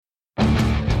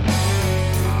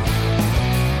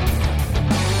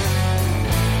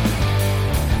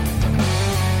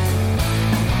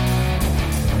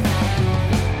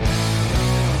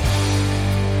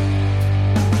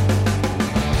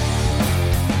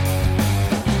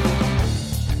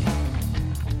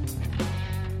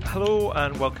Hello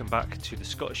and welcome back to the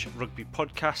Scottish Rugby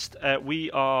Podcast.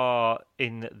 We are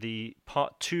in the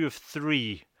part 2 of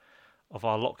 3 of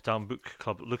our lockdown book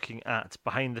club, looking at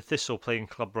Behind the Thistle, playing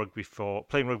rugby for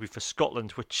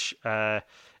Scotland, which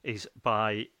is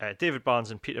by David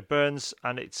Barnes and Peter Burns,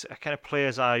 and it's a kind of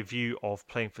player's eye view of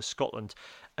playing for Scotland.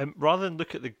 Rather than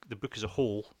look at the book as a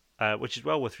whole, which is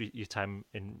well worth your time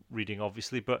in reading,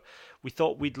 obviously, but we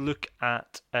thought we'd look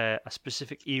at a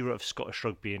specific era of Scottish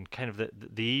rugby and kind of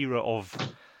the era of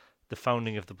the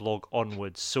founding of the blog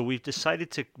onwards. So we've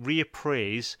decided to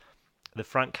reappraise the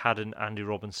Frank Hadden, Andy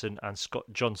Robinson and Scott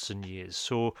Johnson years.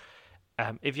 So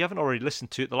if you haven't already listened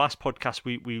to it, the last podcast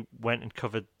we went and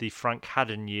covered the Frank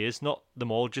Hadden years, not them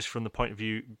all, just from the point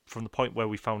where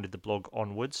we founded the blog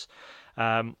onwards.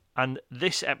 And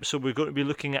this episode we're going to be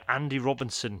looking at Andy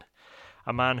Robinson,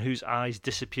 a man whose eyes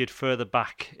disappeared further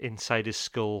back inside his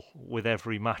skull with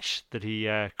every match that he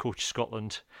coached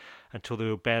Scotland until they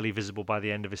were barely visible by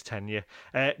the end of his tenure.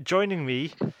 Joining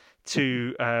me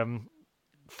to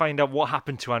find out what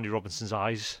happened to Andy Robinson's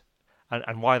eyes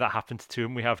and why that happened to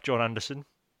him, we have John Anderson.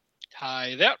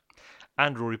 Hi there.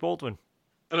 And Rory Baldwin.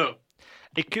 Hello.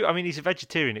 He's a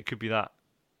vegetarian, it could be that.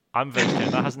 I'm a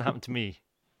vegetarian, that hasn't happened to me.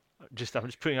 I'm just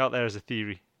putting it out there as a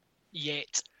theory.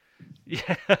 Yet.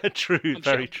 Yeah, true,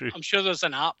 very true. I'm sure there's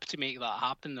an app to make that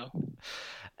happen, though.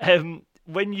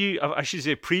 When I should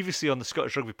say, previously on the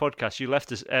Scottish Rugby Podcast, you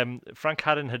left us. Frank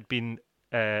Hadden had been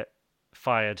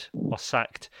fired or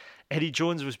sacked. Eddie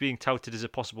Jones was being touted as a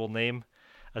possible name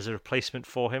as a replacement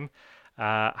for him.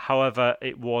 However,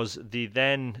 it was the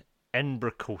then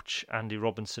Edinburgh coach, Andy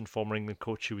Robinson, former England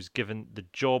coach, who was given the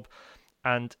job.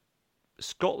 And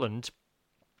Scotland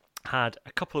had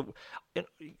a couple of...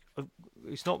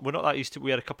 we're not that used to.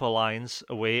 We had a couple of lines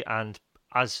away, and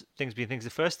as things being things, the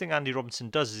first thing Andy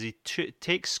Robinson does is he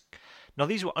takes. Now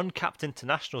these were uncapped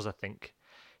internationals, I think.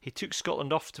 He took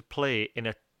Scotland off to play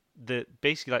in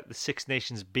basically like the Six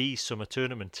Nations B summer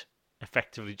tournament,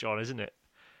 effectively, John, isn't it?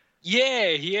 Yeah.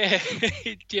 yeah.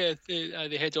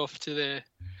 They head off to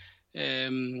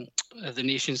the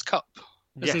Nations Cup,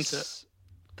 isn't it?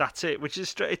 That's it. Which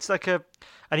is it's like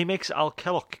and he makes Al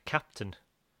Kellock captain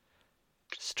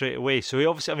straight away. So he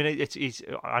obviously, he's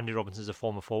Andy Robinson's a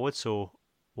former forward, so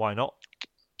why not?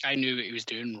 I knew what he was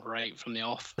doing right from the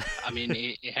off.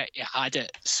 He had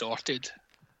it sorted.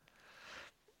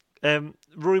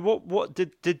 Rory,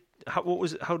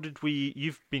 how did we?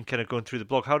 You've been kind of going through the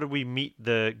blog. How did we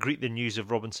greet the news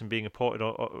of Robinson being appointed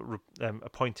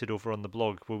over on the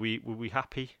blog? Were we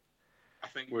happy? I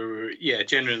think we were,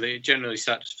 generally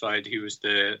satisfied. He was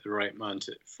the right man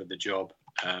for the job.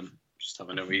 Just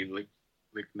having a wee look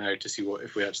now to see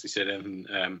if we actually said anything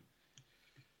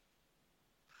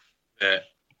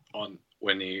on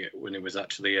when he was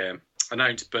actually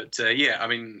announced. But he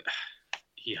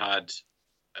had,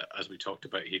 as we talked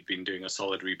about, he'd been doing a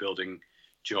solid rebuilding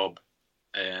job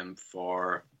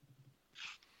for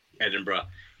Edinburgh.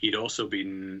 He'd also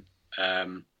been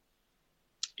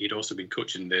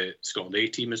coaching the Scotland A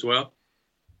team as well,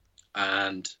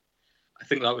 and I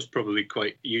think that was probably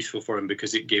quite useful for him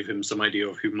because it gave him some idea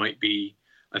of who might be.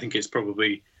 I think it's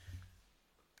probably,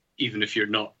 even if you're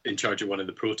not in charge of one of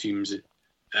the pro teams,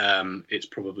 it's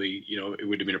probably, it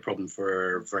would have been a problem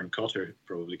for Vern Cotter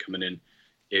probably coming in,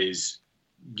 is,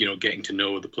 getting to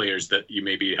know the players that you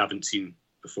maybe haven't seen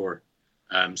before.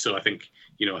 So I think,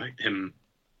 him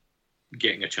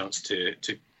getting a chance to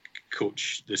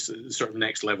coach this sort of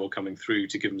next level coming through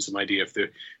to give him some idea if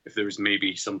there was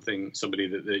maybe somebody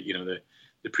that the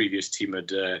previous team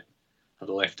had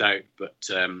left out. But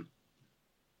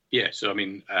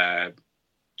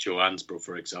Joe Ansbro,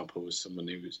 for example, was someone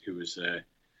who was out.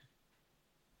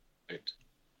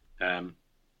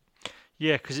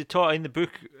 Because in the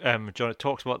book, John, it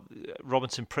talks about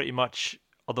Robinson pretty much,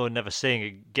 although never saying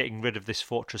it, getting rid of this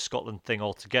Fortress Scotland thing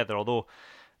altogether. Although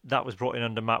that was brought in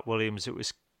under Matt Williams, it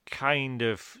was kind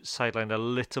of sidelined a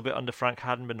little bit under Frank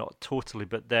Hadden, but not totally.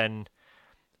 But then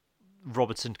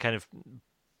Robinson kind of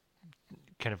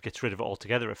gets rid of it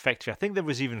altogether, effectively. I think there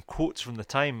was even quotes from the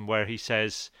time where he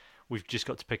says, "We've just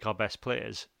got to pick our best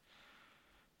players."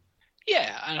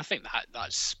 Yeah, and I think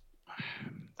that's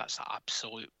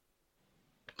absolute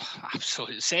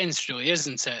sense, really,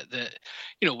 isn't it? That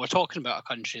we're talking about a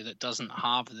country that doesn't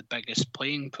have the biggest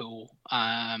playing pool.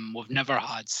 We've never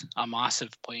had a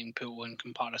massive playing pool in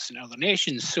comparison to other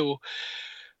nations. So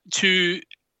to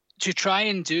try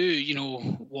and do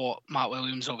what Matt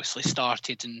Williams obviously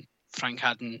started and Frank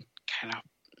Hadden kind of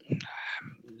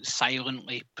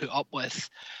silently put up with,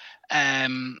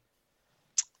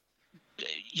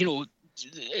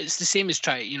 it's the same as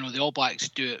the All Blacks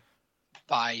do it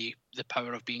by the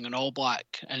power of being an All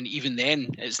Black. And even then,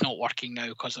 it's not working now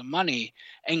because of money.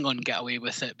 England get away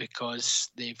with it because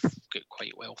they've got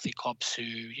quite wealthy clubs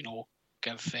who,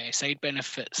 give side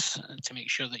benefits to make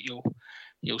sure that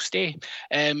you'll stay.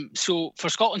 So for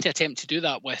Scotland to attempt to do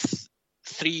that with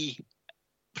 3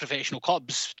 professional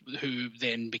clubs, who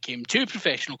then became 2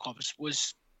 professional clubs,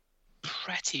 was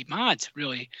pretty mad,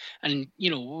 really. And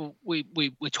we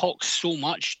talk so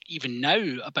much even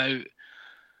now about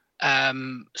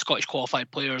Scottish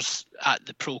qualified players at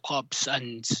the pro clubs,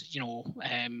 and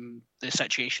the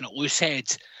situation at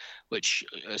Loosehead, which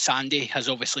Sandy has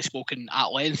obviously spoken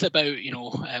at length about,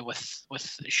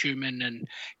 with Schumann and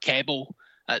Keble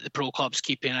at the pro clubs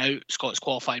keeping out Scots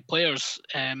qualified players.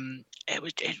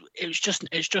 It's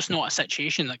just not a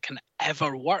situation that can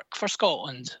ever work for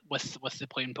Scotland with the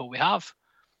playing pool we have.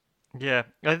 Yeah,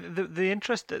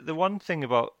 the one thing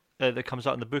about that comes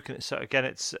out in the book, and it's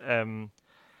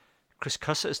Chris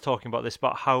Cussett is talking about this,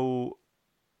 about how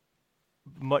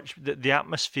much the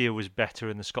atmosphere was better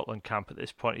in the Scotland camp at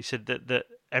this point. He said that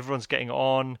everyone's getting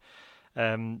on,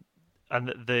 and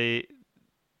that the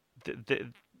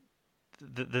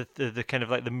kind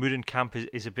of like the mood in camp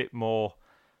is a bit more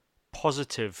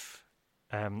positive,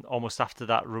 almost after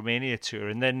that Romania tour.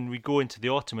 And then we go into the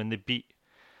autumn and they beat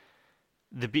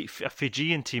a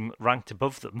Fijian team ranked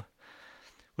above them,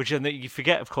 which you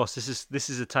forget, of course, this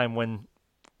is a time when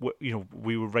we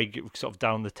were sort of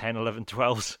down the 10, 11,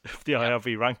 12s of the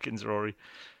IRV rankings, Rory.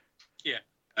 Yeah.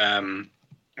 I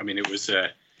mean, it was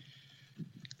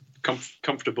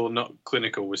comfortable, not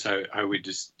clinical, was how we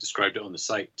just described it on the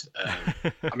site.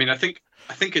 I mean, I think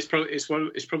it's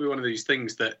probably one of these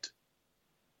things that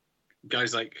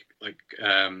guys like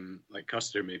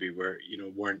Custer maybe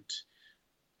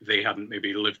they hadn't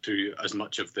maybe lived through as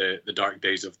much of the dark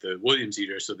days of the Williams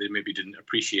era, so they maybe didn't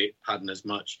appreciate Haddon as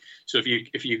much. So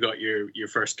if you got your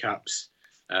first caps,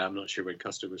 I'm not sure when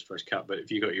Custer was first cap, but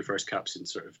if you got your first caps in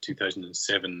sort of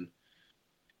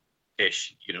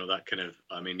 2007-ish, that kind of,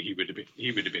 I mean, he would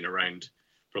have been around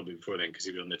probably before then, because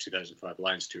he was on the 2005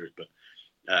 Lions tours. But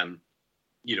by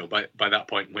that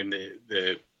point, when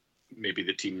the maybe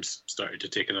the teams started to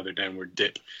take another downward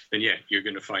dip, then you're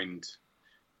going to find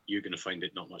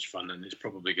it not much fun, and it's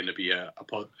probably going to be a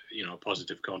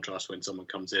positive contrast when someone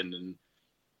comes in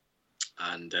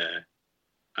and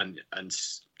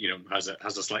has a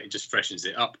slightly, just freshens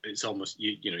it up. It's almost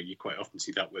you quite often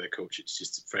see that with a coach. It's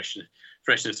just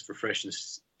freshness for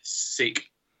freshness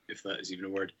sake, if that is even a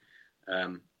word.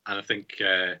 And I think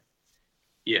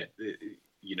you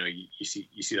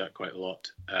see that quite a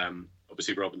lot.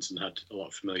 Obviously, Robinson had a lot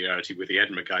of familiarity with the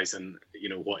Edinburgh guys, and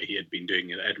what he had been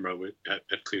doing in Edinburgh had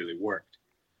clearly worked.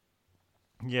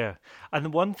 Yeah, and the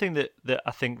one thing that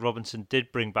I think Robinson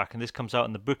did bring back, and this comes out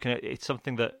in the book, and it's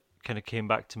something that kind of came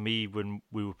back to me when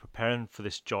we were preparing for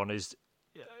this, John, is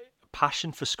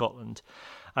passion for Scotland.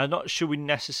 I'm not sure we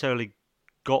necessarily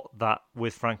got that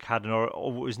with Frank Haddon, or it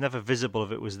was never visible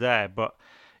if it was there, but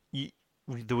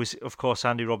there was, of course,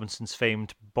 Andy Robinson's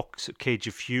famed Cage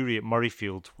of Fury at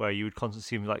Murrayfield, where you would constantly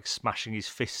see him like smashing his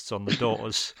fists on the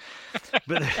doors.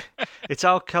 But it's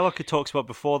Al Kellogg who talks about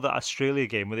before that Australia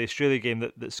game, with the Australia game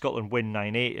that Scotland win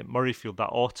 9-8 at Murrayfield that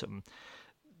autumn,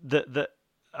 that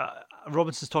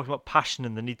Robinson's talking about passion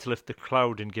and the need to lift the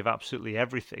crowd and give absolutely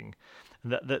everything,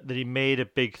 and that he made a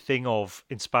big thing of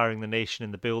inspiring the nation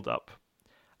in the build-up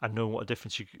and knowing what a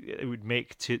difference it would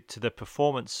make to the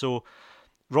performance. So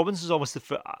Robinson's almost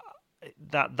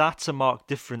that's a marked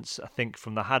difference, I think,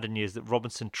 from the Haddon years, that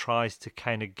Robinson tries to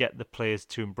kind of get the players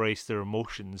to embrace their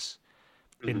emotions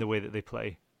in the way that they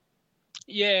play.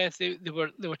 Yeah, they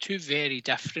were two very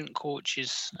different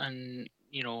coaches, and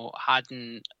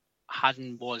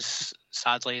Haddon was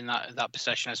sadly in that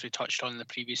position, as we touched on in the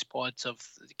previous pods, of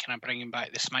kind of bringing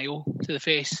back the smile to the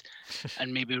face,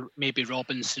 and maybe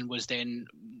Robinson was then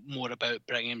more about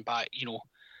bringing back,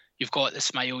 you've got the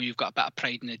smile, you've got a bit of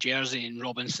pride in the jersey, and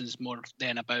Robinson's more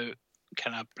then about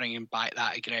kind of bringing back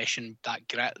that aggression, that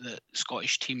grit that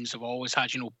Scottish teams have always had.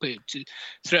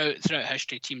 Throughout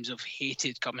history, teams have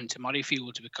hated coming to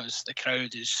Murrayfield because the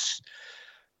crowd is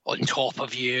on top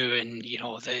of you, and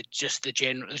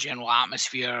the general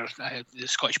atmosphere. The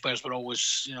Scottish players were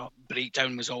always,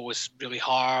 breakdown was always really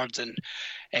hard, and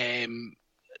there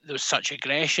was such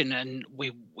aggression, and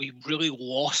we really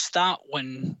lost that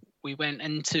when we went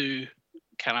into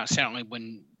kind of, certainly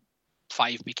when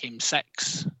 5 became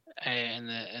 6 in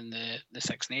the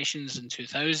Six Nations in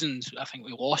 2000. I think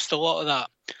we lost a lot of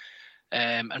that,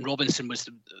 and Robinson was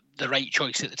the right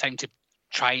choice at the time to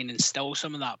try and instill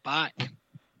some of that back.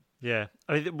 Yeah,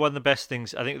 I mean, one of the best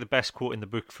things, I think the best quote in the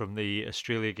book from the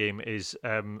Australia game is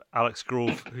Alex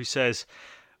Grove, who says,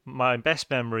 "My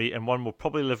best memory, and one will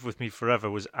probably live with me forever,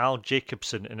 was Al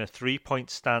Jacobson in a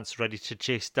 3-point stance ready to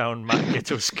chase down Matt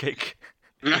Gitto's kick.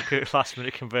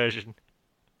 Last-minute conversion."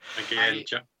 Again,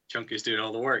 Chunk is doing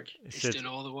all the work. He's doing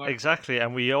all the work. Exactly,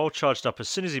 and we all charged up as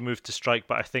soon as he moved to strike,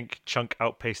 but I think Chunk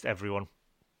outpaced everyone.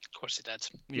 Of course he did.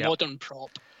 Yep. Modern prop.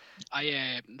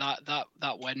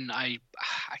 That win, I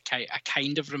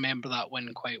kind of remember that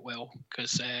win quite well,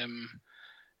 because the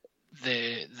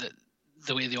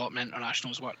way the Autumn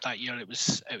Internationals worked that year, it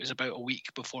was about a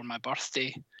week before my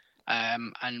birthday,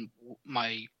 and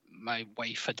my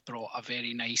wife had brought a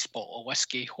very nice bottle of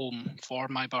whiskey home for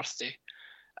my birthday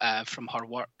from her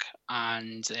work,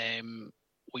 and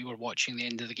we were watching the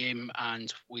end of the game,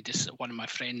 and one of my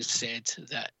friends said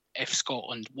that if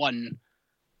Scotland won,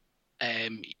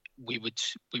 we would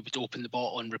open the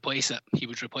bottle and replace it. He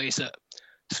would replace it.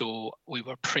 So we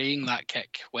were praying that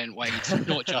kick went wide,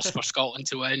 not just for Scotland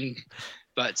to win,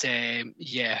 but and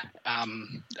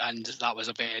that was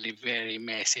a very, very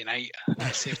messy night,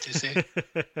 that's safe to say.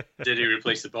 Did he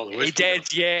replace the bottle of whiskey? He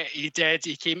did, yeah, he did.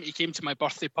 He came to my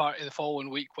birthday party the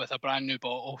following week with a brand new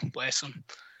bottle. Bless him.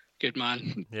 Good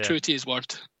man. Yeah. True to his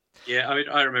word. Yeah, I mean,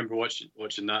 I remember watching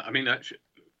that. I mean, actually,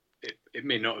 it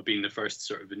may not have been the first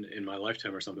sort of in my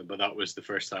lifetime or something, but that was the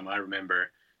first time I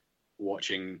remember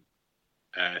watching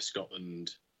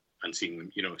Scotland and seeing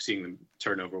them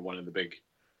turn over one of the big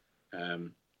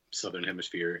Southern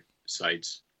Hemisphere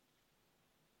sides.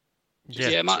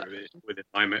 Yeah, within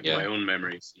my own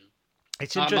memories.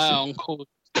 It's interesting. My uncle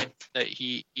said that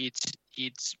he'd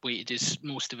waited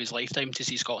most of his lifetime to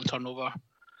see Scotland turn over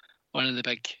one of the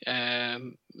big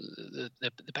the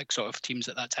big sort of teams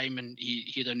at that time, and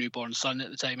he had a newborn son at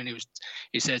the time, and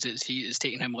he said it's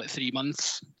taken him like 3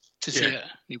 months to see it.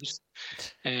 He was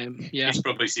he's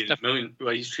probably seen it a million.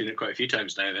 Well, he's seen it quite a few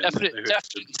times now.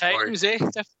 Different times, eh?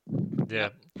 Yeah,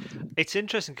 it's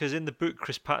interesting because in the book,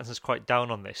 Chris Patterson's quite down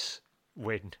on this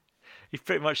win. He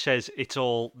pretty much says it's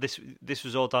all this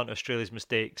was all down to Australia's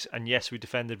mistakes, and yes, we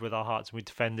defended with our hearts and we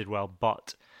defended well,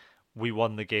 but we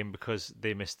won the game because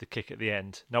they missed the kick at the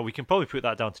end. Now, we can probably put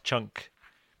that down to Chunk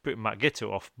putting Matt Gitto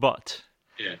off, but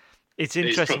it's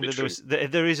interesting that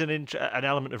there is an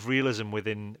element of realism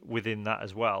within that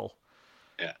as well.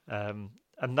 Yeah.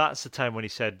 And that's the time when he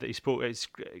said that he spoke.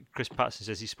 Chris Patterson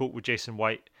says he spoke with Jason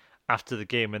White after the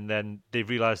game, and then they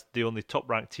realised the only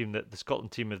top-ranked team that the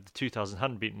Scotland team of the 2000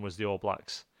 hadn't beaten was the All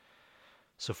Blacks.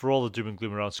 So for all the doom and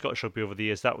gloom around Scottish rugby over the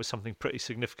years, that was something pretty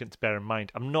significant to bear in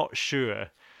mind. I'm not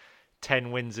sure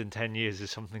 10 wins in 10 years is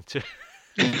something to...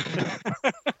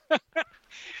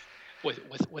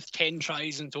 with 10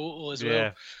 tries in total as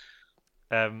well.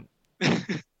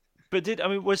 But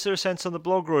was there a sense on the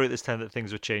blog, Rory, at this time that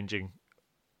things were changing?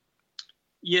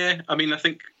 Yeah, I mean, I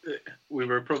think we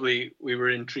were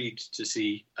intrigued to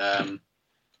see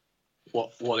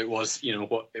what it was,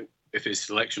 if his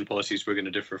selection policies were going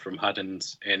to differ from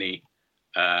Haddon's any.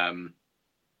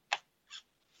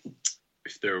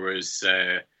 If there was...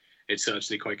 it's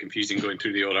actually quite confusing going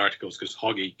through the old articles because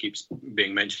Hoggy keeps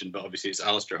being mentioned, but obviously it's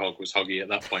Alistair Hogg was Hoggy at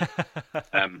that point,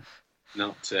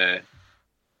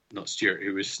 not Stuart,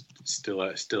 who was still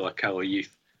a Callow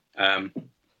youth.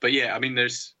 But yeah, I mean,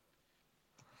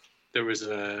 there was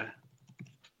a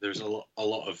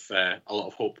lot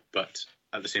of hope, but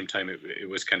at the same time, it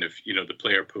was kind of the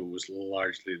player pool was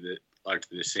largely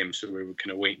the same, so we were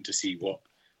kind of waiting to see what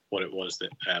it was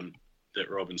that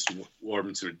Robinson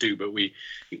would do, but we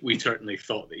certainly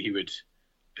thought that he would.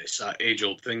 It's that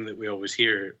age-old thing that we always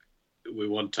hear. We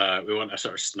want a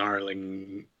sort of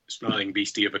snarling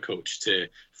beastie of a coach to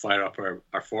fire up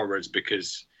our forwards,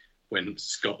 because when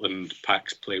Scotland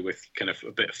packs play with kind of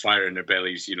a bit of fire in their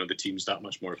bellies, the team's that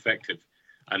much more effective.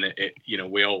 And it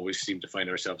we always seem to find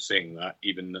ourselves saying that,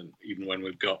 even when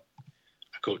we've got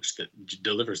a coach that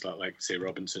delivers that, like say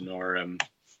Robinson or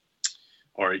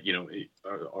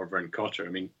Vern Cotter. I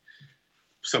mean,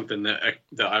 something that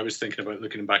I was thinking about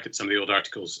looking back at some of the old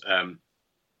articles.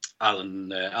 Alan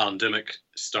Dimmock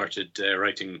started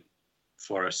writing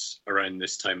for us around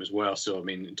this time as well. So I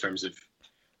mean, in terms of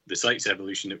the site's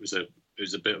evolution, it was a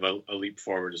bit of a leap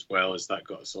forward, as well as that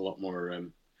got us a lot more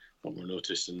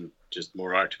notice and just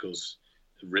more articles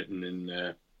written in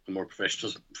a more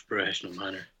professional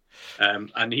manner.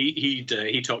 And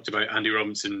he talked about Andy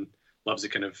Robinson loves a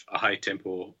kind of a high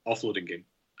tempo offloading game,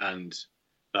 and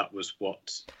that was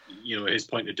what his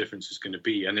point of difference was going to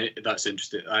be. And that's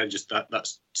interesting. That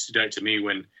stood out to me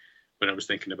when I was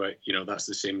thinking about that's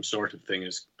the same sort of thing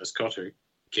as Cotter.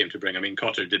 came to bring. I mean,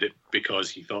 Cotter did it because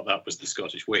he thought that was the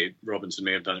Scottish way. Robinson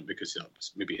may have done it because that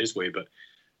was maybe his way, but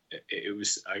it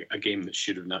was a game that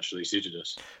should have naturally suited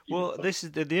us. Well, this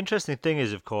is the interesting thing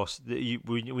is, of course, that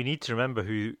we need to remember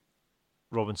who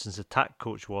Robinson's attack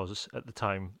coach was at the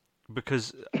time,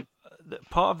 because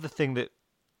part of the thing that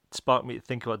sparked me to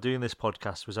think about doing this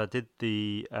podcast was I did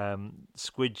the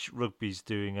Squidge Rugby's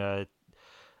doing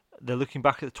they're looking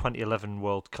back at the 2011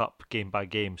 World Cup game by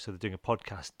game, so they're doing a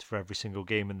podcast for every single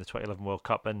game in the 2011 World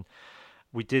Cup, and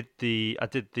I did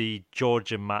the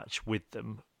Georgia match with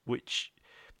them, which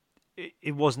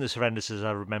it wasn't as horrendous as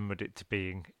I remembered it to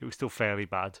being. It was still fairly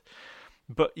bad,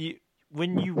 but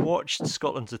when you watched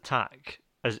Scotland's attack,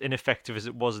 as ineffective as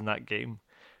it was in that game,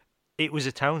 it was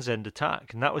a Townsend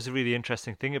attack, and that was a really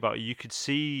interesting thing about it. You could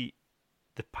see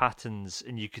the patterns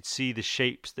and you could see the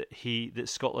shapes that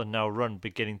Scotland now run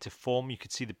beginning to form. You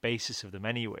could see the basis of them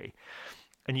anyway,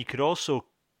 and you could also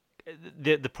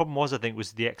the problem was, I think,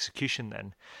 was the execution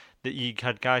then, that you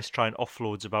had guys trying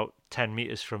offloads about 10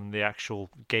 metres from the actual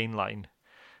gain line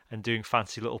and doing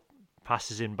fancy little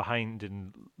passes in behind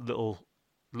and little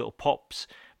pops,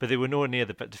 but they were nowhere near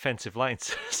the defensive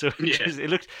lines. So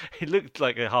it looked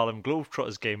like a Harlem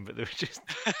Globetrotters game, but they were just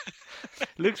it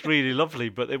looked really lovely,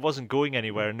 but it wasn't going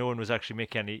anywhere, and no one was actually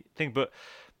making anything. But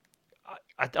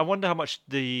I wonder how much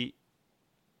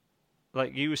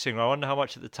like you were saying, I wonder how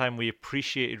much at the time we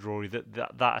appreciated, Rory,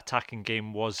 that attacking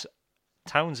game was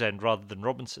Townsend rather than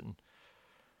Robinson.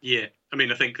 Yeah, I mean,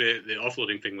 I think the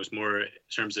offloading thing was more in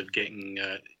terms of getting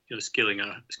skilling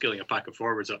a pack of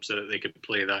forwards up so that they could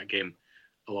play that game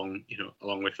along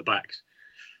with the backs.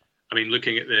 I mean,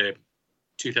 looking at the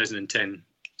 2010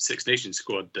 Six Nations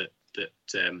squad that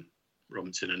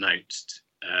Robinson announced,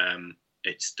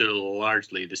 it's still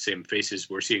largely the same faces.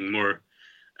 We're seeing more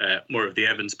of the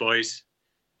Evans boys,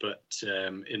 but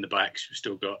in the backs we've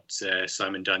still got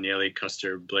Simon Daniele,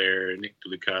 Custer Blair, Nick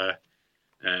DeLuca,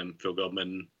 Phil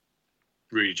Godman,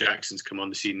 Rudy Jackson's come on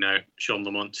the scene now. Sean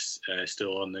Lamont's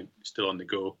still on the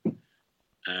go.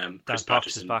 Chris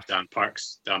Patterson, Dan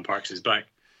Parks is back.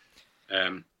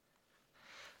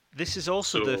 This is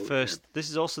also the first. Yeah. This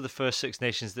is also the first Six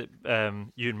Nations that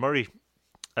Ewan Murray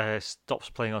stops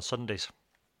playing on Sundays.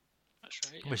 That's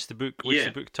right. Yeah. Which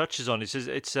the book touches on. He says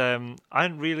it's. I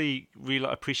didn't really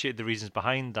appreciate the reasons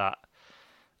behind that.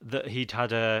 That he'd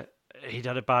had a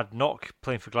bad knock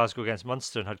playing for Glasgow against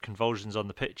Munster and had convulsions on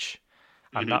the pitch,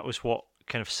 and that was what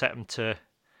kind of set him to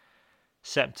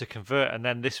convert. And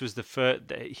then this was the first.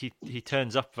 He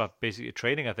turns up at basically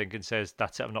training, I think, and says,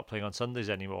 "That's it. I'm not playing on Sundays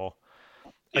anymore."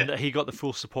 And that he got the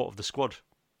full support of the squad,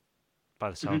 by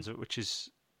the sounds of it, which is.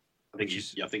 I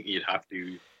think you'd have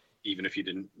to, even if you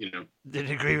didn't,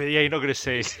 Didn't agree with it. Yeah, you're not going to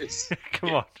say.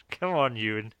 Come on,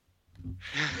 Ewan.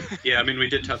 Yeah, I mean, we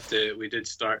did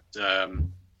start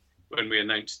when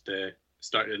we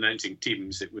started announcing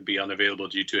teams. It would be unavailable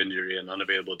due to injury and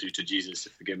unavailable due to Jesus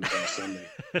if the game was on Sunday.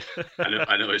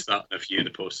 I noticed that in a few of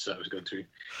the posts that I was going through.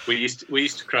 We used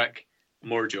to crack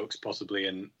more jokes, possibly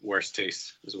in worse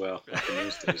taste as well, back in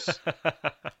those days.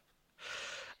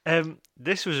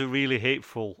 This was a really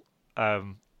hateful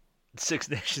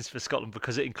Six Nations for Scotland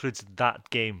because it includes that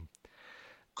game,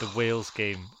 the Wales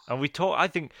game, and we talk. I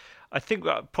think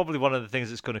probably one of the things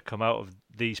that's going to come out of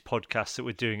these podcasts that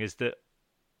we're doing is that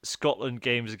Scotland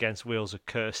games against Wales are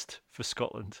cursed for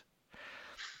Scotland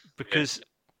because.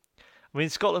 I mean,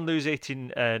 Scotland lose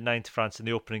 18-9 to France in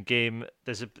the opening game.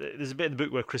 There's a bit in the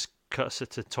book where Chris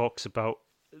Cussiter talks about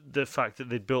the fact that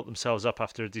they built themselves up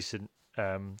after a decent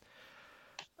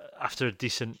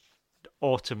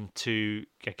autumn to,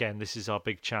 again, this is our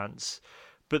big chance.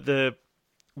 But the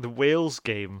Wales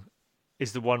game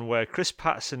is the one where Chris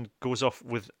Patterson goes off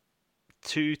with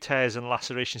 2 tears and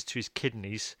lacerations to his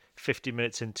kidneys 50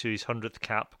 minutes into his 100th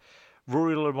cap.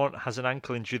 Rory Lamont has an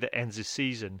ankle injury that ends his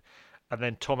season. And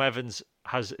then Tom Evans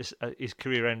has his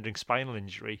career-ending spinal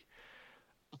injury.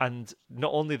 And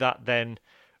not only that, then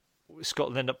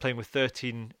Scotland end up playing with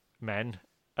 13 men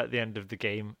at the end of the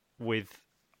game with,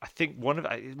 I think,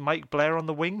 Mike Blair on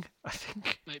the wing, I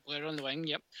think. Mike Blair on the wing,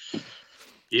 yep.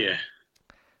 Yeah.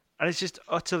 And it's just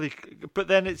utterly... But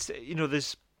then it's,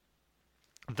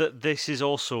 this is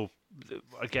also,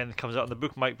 again, it comes out in the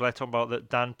book, Mike Blair talking about that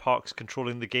Dan Parks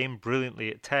controlling the game brilliantly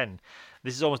at 10.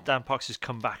 This is almost Dan Parks'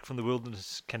 come back from the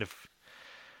wilderness, kind of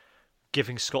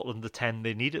giving Scotland the 10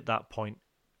 they need at that point.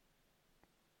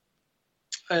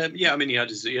 Yeah, I mean, he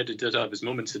did have his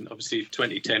moments, and obviously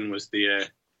 2010 was the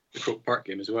Croke Park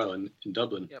game as well in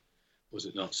Dublin, yep. Was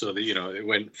it not? So it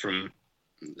went from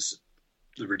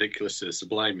the ridiculous to the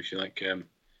sublime, if you like.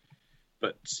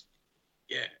 But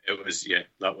yeah, it was. Yeah,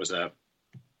 that was a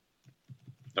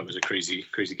that was a crazy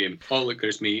game. Oh look,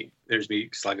 there's me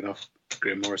slagging off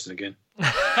Graham Morrison again.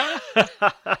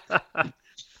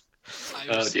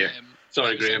 Oh dear.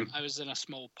 Sorry, Graham. I was in a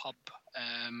small pub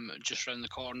just round the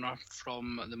corner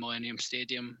from the Millennium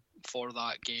Stadium for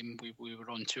that game. We were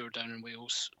on tour down in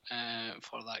Wales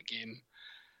for that game,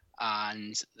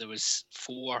 and there was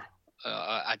four.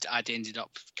 I'd ended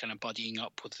up kind of buddying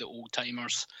up with the old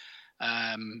timers.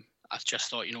 I just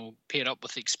thought, pair up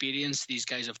with experience. These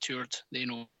guys have toured; they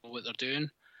know what they're doing.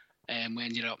 We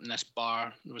ended up in this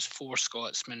bar. There was 4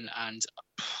 Scotsmen, and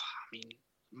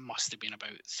must have been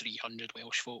about 300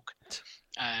 Welsh folk,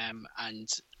 and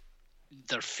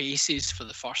their faces for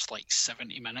the first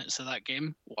 70 minutes of that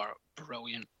game were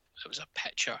brilliant. It was a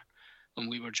picture when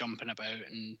we were jumping about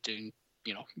and doing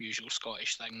usual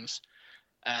Scottish things,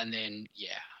 and then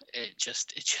it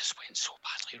just went so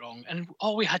badly wrong, and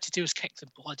all we had to do was kick the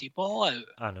bloody ball out.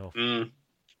 I know.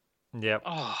 Yeah.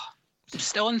 Oh, I'm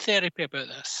still in therapy about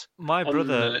this. My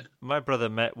brother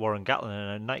met Warren Gatlin in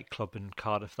a nightclub in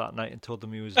Cardiff that night and told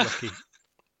him he was lucky.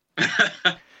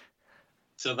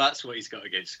 So that's what he's got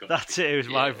against Scotland. That's it. It was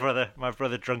my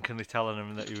brother drunkenly telling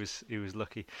him that he was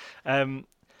lucky.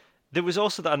 There was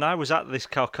also that, and I was at this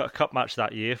Calcutta Cup match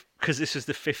that year because this was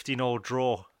the 15-all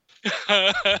draw.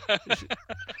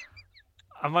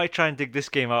 I might try and dig this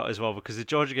game out as well because the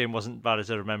Georgia game wasn't bad as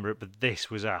I remember it, but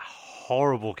this was a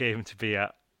horrible game to be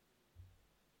at.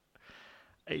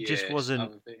 It just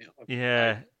wasn't.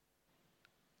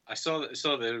 I saw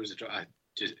that there was a draw.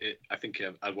 I think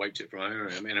I wiped it from my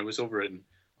memory. I mean, I was over in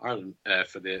Ireland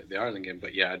for the Ireland game,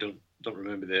 but I don't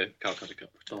remember the Calcutta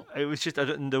Cup at all. It was just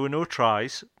there were no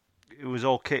tries. It was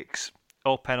all kicks,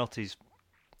 all penalties.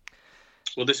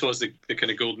 Well, this was the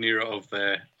kind of golden era of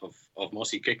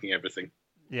Mossy kicking everything.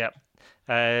 Yeah,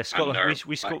 Scotland.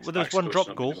 We scored. Well, there was one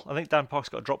drop goal. I think Dan Park's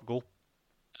got a drop goal.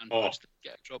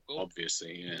 Drop goal.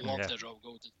 Obviously, yeah. Love the drop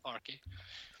goal to Parky.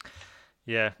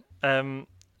 Yeah, and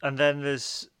then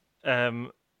there's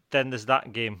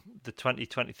that game, the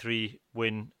 2023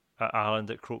 win at Ireland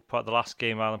at Croke Park. The last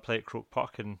game Ireland play at Croke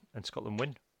Park and Scotland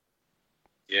win.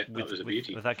 Yeah, that was a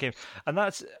beauty. With that game. And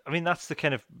that's the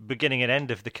kind of beginning and end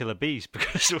of the Killer Bees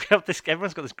because we have this.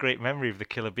 Everyone's got this great memory of the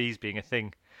Killer Bees being a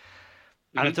thing.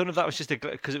 And I don't know if that was just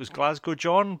because it was Glasgow,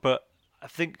 John, but I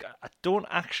don't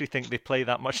actually think they play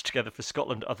that much together for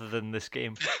Scotland other than this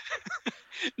game.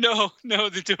 No,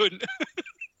 they don't.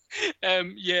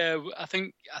 I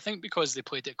think because they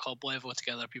played at club level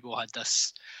together, people had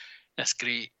this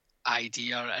great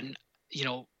idea, and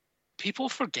people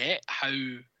forget how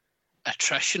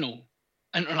attritional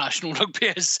international rugby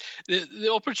is.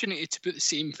 The opportunity to put the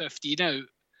same 15 out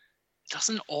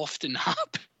doesn't often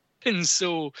happen.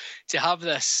 So to have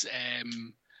this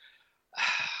kind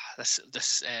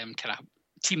of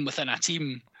team within a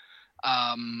team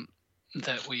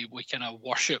that we kind of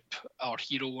worship or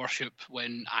hero worship,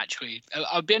 when actually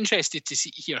I'd be interested to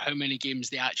hear how many games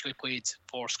they actually played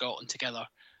for Scotland together.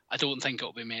 I don't think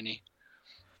it'll be many.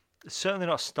 It's certainly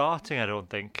not starting, I don't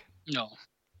think. No.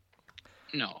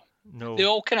 They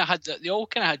all kind of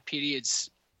had periods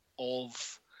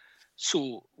of.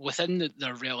 So within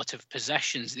their relative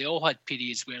positions, they all had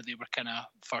periods where they were kind of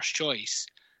first choice,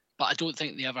 but I don't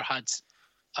think they ever had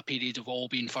a period of all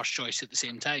being first choice at the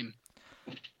same time.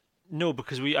 No,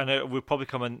 because I know we'll probably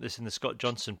come on this in the Scott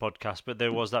Johnson podcast, but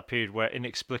there was that period where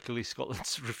inexplicably Scotland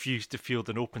refused to field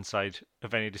an open side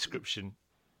of any description.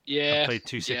 Yeah, and played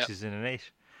 2 6s in an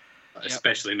 8.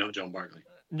 Especially not John Barkley.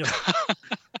 No.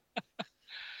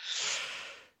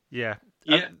 Yeah.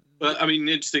 Well, I mean,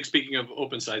 interesting. Speaking of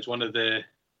open sides, one of the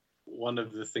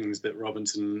things that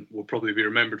Robinson will probably be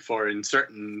remembered for in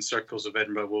certain circles of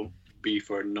Edinburgh will be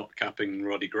for not capping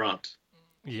Roddy Grant.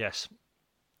 Yes,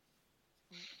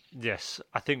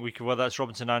 I think we could. Well, that's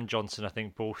Robinson and Johnson. I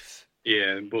think both.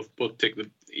 Yeah, both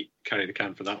carry the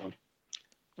can for that one.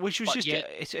 Which was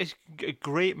it's a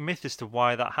great myth as to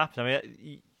why that happened. I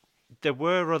mean, there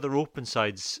were other open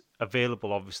sides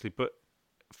available, obviously, but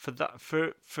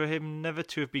for him never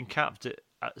to have been capped at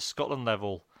Scotland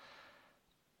level,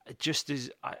 it just is.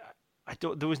 I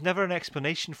don't. There was never an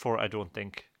explanation for it, I don't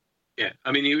think. Yeah,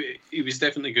 I mean, he was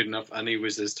definitely good enough, and he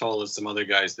was as tall as some other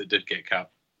guys that did get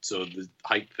capped. So the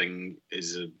height thing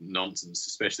is a nonsense,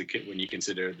 especially when you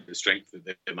consider the strength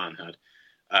that the man had.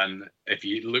 And if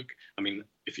you look, I mean,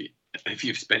 if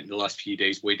you've spent the last few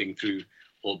days wading through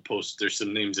old posts, there's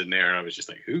some names in there. I was just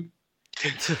like, who?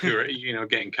 Who are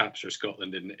getting caps for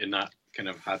Scotland in that kind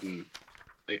of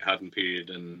late Haddon period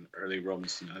and early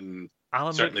Robinson and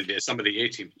certainly some of the A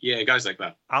team. Yeah, guys like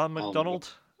that. Alan McDonald,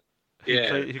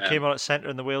 who came on at centre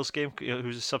in the Wales game, who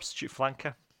was a substitute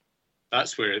flanker.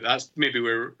 That's maybe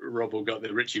where Robbo got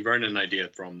the Richie Vernon idea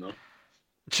from, though.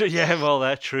 Yeah, well,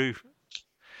 they're true.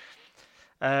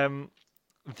 The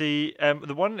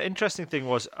one interesting thing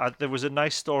was there was a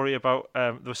nice story about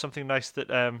there was something nice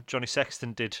that Johnny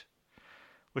Sexton did,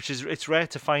 which is it's rare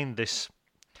to find this,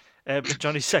 but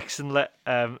Johnny Sexton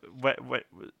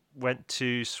went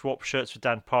to swap shirts with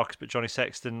Dan Parks, but Johnny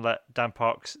Sexton let Dan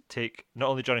Parks take not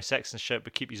only Johnny Sexton's shirt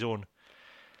but keep his own,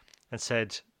 and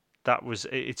said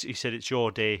he said it's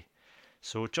your day.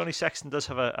 So Johnny Sexton does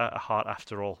have a heart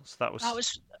after all. So that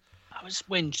was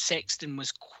when Sexton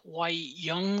was quite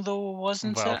young, though,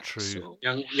 wasn't it? Well, true. So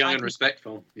young and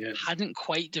respectful. Yeah, hadn't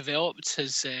quite developed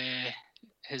his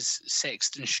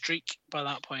Sexton streak by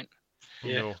that point.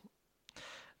 Yeah.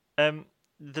 No.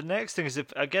 The next thing is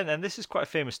and this is quite a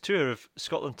famous tour of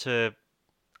Scotland to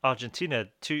Argentina,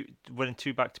 winning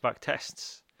 2 back-to-back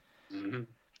tests. Mm-hmm.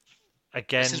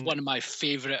 Again, this is one of my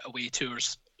favourite away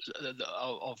tours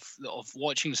of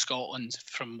watching Scotland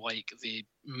from like the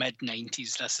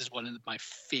mid-90s. This is one of my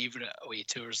favourite away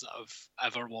tours that I've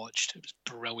ever watched. It was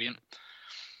brilliant.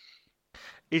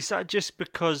 Is that just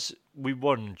because we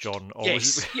won, John? Or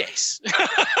yes.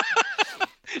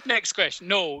 Next question.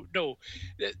 No.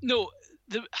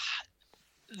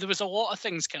 There was a lot of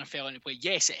things kind of fell into play.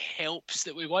 Yes, it helps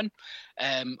that we won.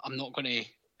 I'm not going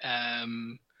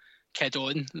to kid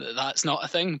on that's not a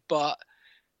thing, but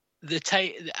I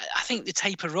think the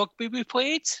type of rugby we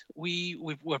played, we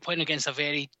were playing against a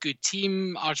very good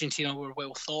team. Argentina were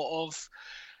well thought of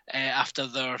after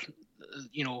their,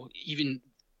 even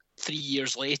 3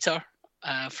 years later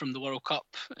from the World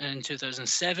Cup in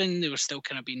 2007, they were still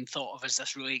kind of being thought of as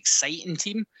this really exciting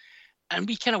team. And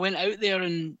we kind of went out there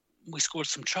and we scored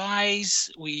some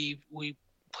tries. We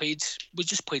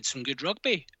just played some good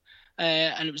rugby,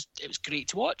 and it was great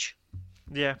to watch.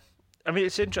 Yeah. I mean,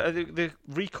 it's interesting. They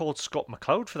recalled Scott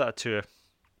McLeod for that tour,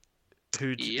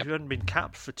 who hadn't been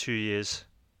capped for 2 years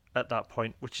at that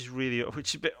point, which is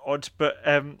a bit odd. But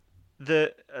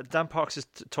the Dan Parks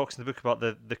talks in the book about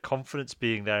the confidence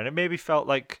being there, and it maybe felt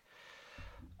like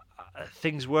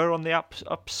things were on the up.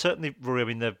 Certainly, Rory. I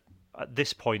mean, at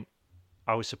this point,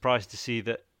 I was surprised to see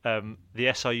that the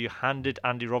SRU handed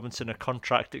Andy Robinson a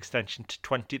contract extension to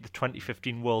the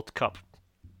 2015 World Cup.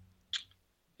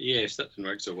 Yes, that didn't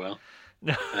work so well.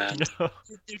 No.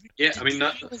 Yeah, I mean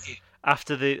that.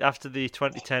 After the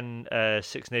 2010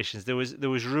 Six Nations, there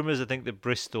was rumours. I think that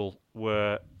Bristol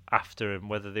were after him,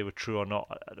 whether they were true or not.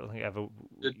 I don't think ever.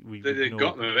 They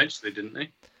got him eventually, didn't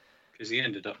they? Because he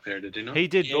ended up there, did he not? He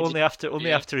did, but only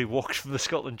after he walked from the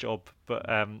Scotland job. But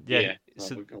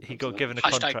so he got given a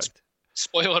contract.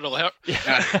 Spoiler alert.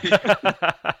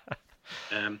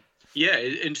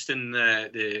 Interesting.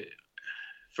 The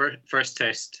first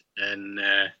test in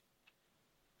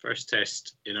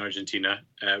Argentina.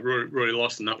 Rory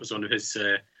Lawson. That was one of his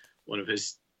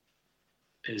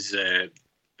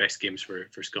best games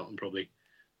for Scotland, probably.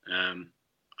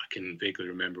 I can vaguely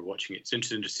remember watching it. It's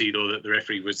interesting to see, though, that the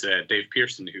referee was Dave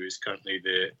Pearson, who is currently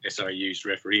the SRU's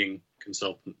refereeing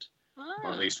consultant,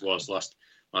 or at least was last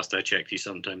I checked. He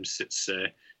sometimes sits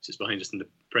behind us in the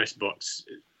press box,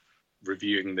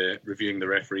 reviewing the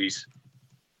referees,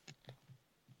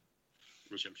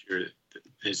 which I'm sure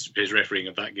his refereeing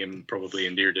of that game probably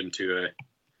endeared him to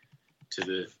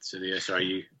the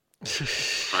SRU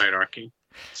hierarchy.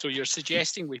 So you're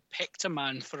suggesting we picked a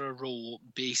man for a role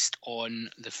based on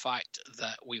the fact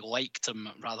that we liked him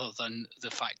rather than the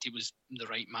fact he was the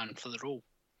right man for the role?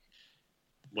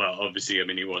 Well, obviously, I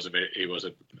mean, he was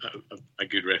a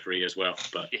good referee as well,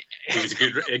 but he was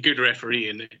a good referee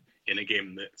in a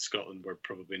game that Scotland were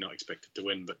probably not expected to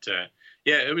win. But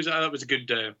that was a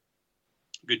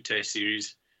good test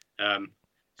series.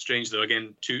 Strange though,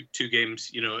 again, two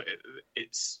games.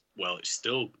 It's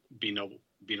still been a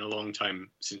long time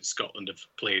since Scotland have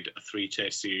played a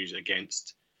 3-test series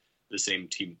against the same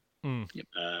team. Yep.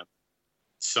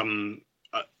 Some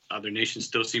other nations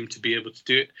still seem to be able to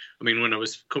do it. I mean, when I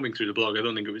was combing through the blog, I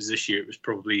don't think it was this year. It was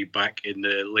probably back in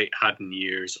the late Haddon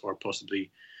years, or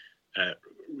possibly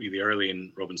really early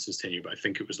in Robinson's tenure. But I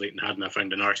think it was late in Haddon. I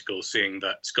found an article saying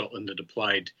that Scotland had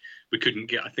applied. We couldn't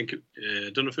get. I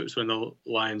don't know if it was when the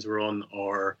Lions were on,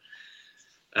 or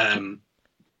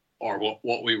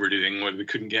what we were doing, whether we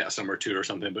couldn't get a summer tour or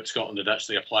something. But Scotland had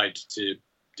actually applied to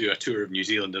do a tour of New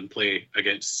Zealand and play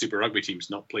against Super Rugby teams,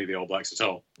 not play the All Blacks at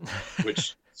all,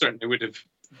 which certainly would have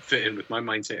fit in with my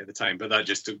mindset at the time. But that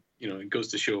just, it goes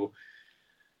to show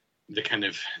the kind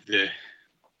of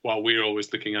while we're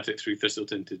always looking at it through Thistle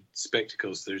tinted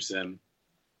spectacles, there's out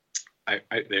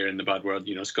there in the bad world,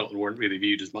 Scotland weren't really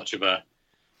viewed as much of a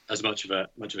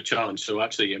challenge. So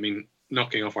actually, I mean,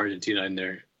 knocking off Argentina in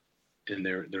in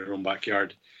their own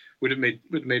backyard would have made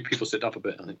people sit up a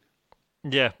bit, I think.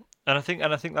 Yeah, and I think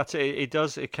that's it. It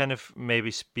does. It kind of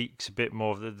maybe speaks a bit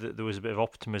more of there was a bit of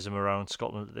optimism around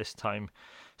Scotland at this time.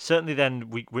 Certainly, then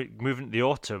we moving to the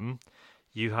autumn,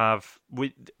 you have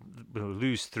we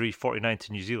lose 3-49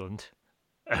 to New Zealand,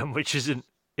 which isn't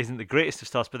the greatest of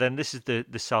starts. But then this is the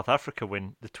South Africa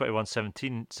win, the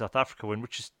 21-17 South Africa win,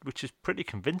 which is pretty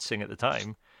convincing at the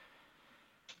time.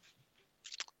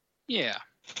 Yeah,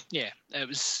 it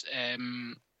was.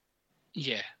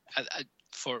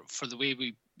 For the way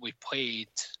we played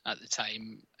at the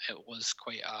time, it was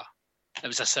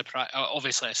a surprise.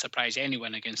 Obviously, a surprise. Any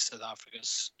win against South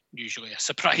Africa's usually a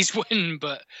surprise win,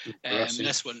 but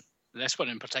this one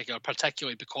in particular,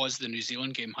 particularly because the New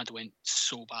Zealand game had went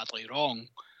so badly wrong,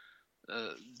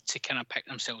 to kind of pick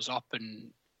themselves up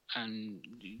and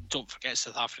don't forget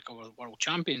South Africa were world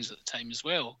champions at the time as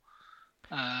well.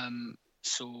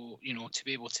 So, to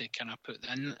be able to kind of put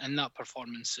in that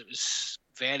performance, it was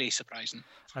very surprising.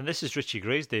 And this is Richie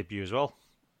Gray's debut as well.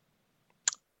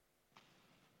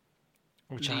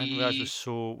 Which I didn't realise was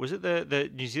so... Was it the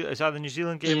New Zealand... Is that the New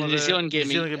Zealand game? The New Zealand game.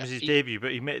 New Zealand game was his debut,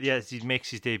 but he makes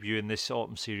his debut in this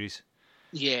autumn series.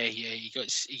 Yeah. He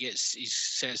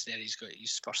says there he's got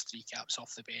his first 3 caps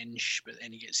off the bench, but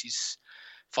then he gets his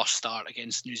first start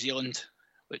against New Zealand,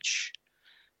 which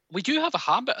we do have a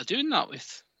habit of doing that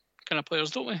with kind of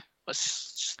players, don't we?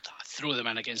 Let's just throw them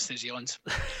in against New Zealand.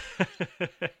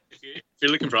 If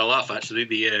you're looking for a laugh, actually,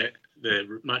 the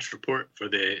match report for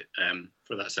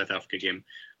that South Africa game,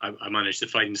 I managed to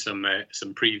find some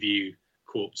preview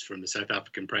quotes from the South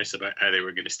African press about how they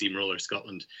were going to steamroller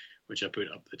Scotland, which I put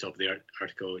up at the top of the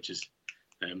article, which is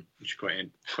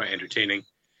quite entertaining.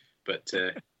 But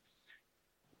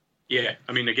yeah,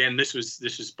 I mean, again, this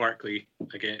was Barkley.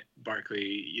 Again,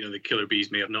 Barkley, the Killer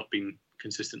Bees may have not been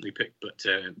consistently picked, but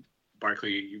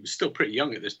Barkley was still pretty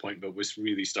young at this point, but was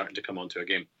really starting to come onto a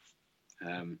game.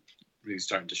 Really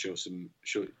starting to put some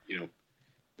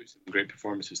great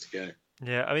performances together.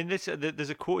 Yeah, I mean, there's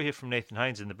a quote here from Nathan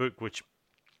Hines in the book, which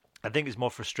I think is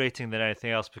more frustrating than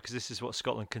anything else, because this is what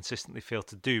Scotland consistently fail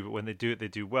to do, but when they do it, they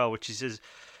do well, which he says,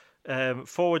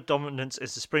 forward dominance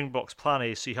is the Springboks' plan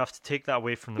A, so you have to take that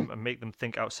away from them and make them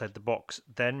think outside the box,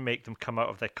 then make them come out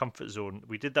of their comfort zone.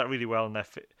 We did that really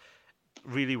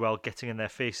well getting in their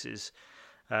faces.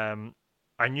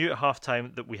 I knew at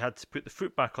half-time that we had to put the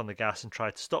foot back on the gas and try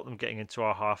to stop them getting into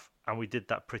our half, and we did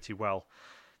that pretty well.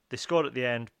 They scored at the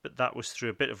end, but that was through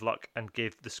a bit of luck and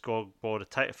gave the scoreboard a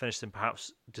tighter finish than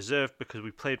perhaps deserved, because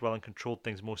we played well and controlled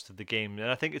things most of the game.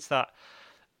 And I think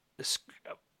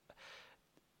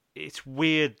it's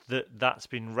weird that that's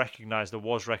been recognised, or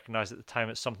was recognised at the time,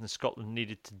 as something Scotland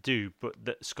needed to do, but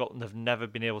that Scotland have never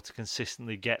been able to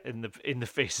consistently get in the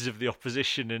faces of the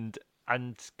opposition and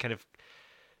kind of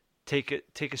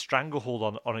take a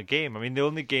stranglehold on a game. I mean, the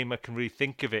only game I can really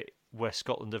think of it where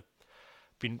Scotland have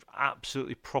been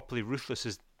absolutely properly ruthless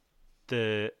is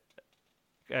the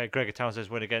Gregor Townsend's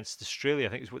win against Australia.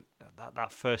 I think it was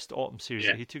that first autumn series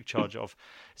that he took charge of.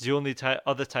 It's the only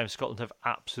other time Scotland have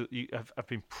absolutely have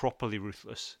been properly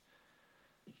ruthless.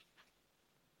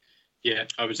 Yeah,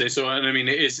 I would say so. And I mean,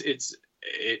 it's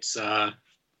the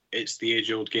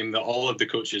age-old game that all of the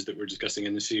coaches that we're discussing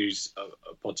in the series of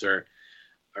pods are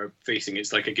facing.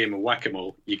 It's like a game of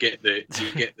whack-a-mole. You get the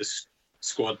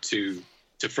squad to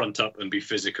front up and be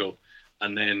physical,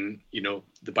 and then the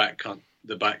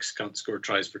backs can't score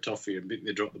tries for toffee and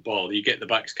they drop the ball. You get the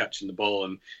backs catching the ball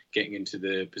and getting into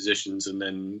the positions, and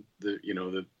then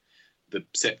the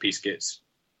set piece gets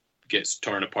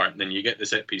torn apart, and then you get the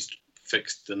set piece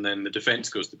fixed, and then the defense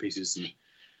goes to pieces. And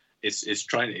it's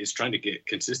trying to get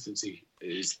consistency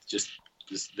is just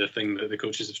the thing that the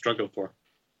coaches have struggled for.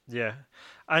 Yeah,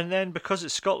 and then because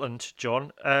it's Scotland,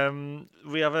 John,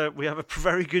 we have a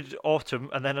very good autumn,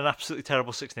 and then an absolutely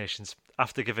terrible Six Nations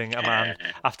after giving man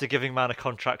a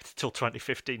contract till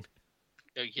 2015.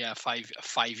 Yeah, a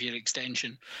 5-year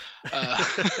extension.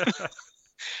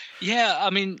 Yeah, I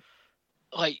mean,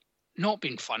 like, not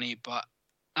being funny, but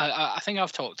I think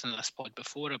I've talked in this pod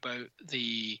before about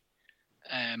the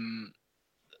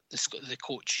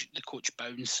coach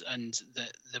bounce, and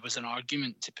that there was an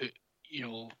argument to put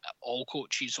all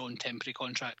coaches on temporary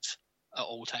contracts at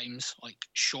all times, like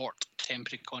short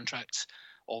temporary contracts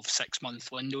of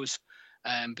 6-month windows,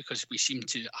 because we seem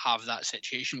to have that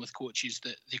situation with coaches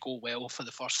that they go well for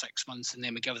the first 6 months, and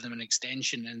then we give them an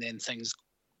extension, and then things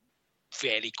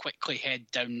very quickly head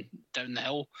down the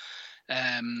hill.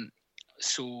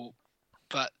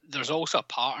 But there's also a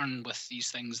pattern with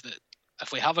these things that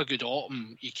if we have a good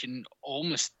autumn, you can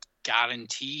almost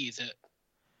guarantee that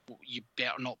you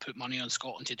better not put money on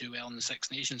Scotland to do well in the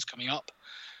Six Nations coming up.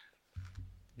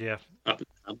 Yeah.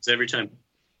 Happens every time.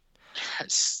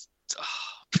 It's...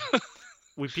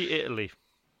 We beat Italy.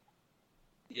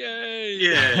 Yay!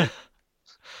 Yeah.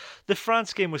 The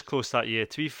France game was close that year.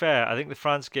 To be fair, I think the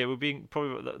France game would be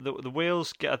probably the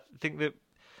Wales. I think that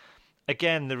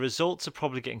again the results are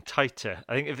probably getting tighter.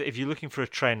 I think if you're looking for a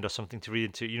trend or something to read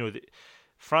into,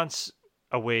 France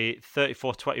away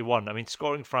 34-21. I mean,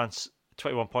 scoring France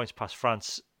 21 points past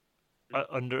France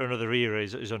under another era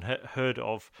is unheard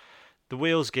of. The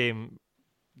Wales game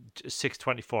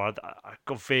 6-24. I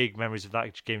got vague memories of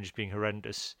that game just being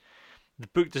horrendous. The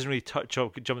book doesn't really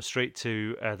jump straight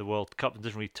to the World Cup and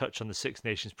doesn't really touch on the Six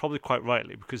Nations, probably quite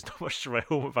rightly, because not much to write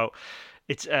home about.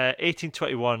 It's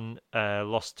 18-21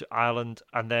 lost to Ireland,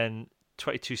 and then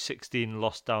 22-16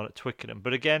 lost down at Twickenham.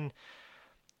 But again,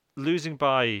 losing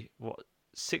by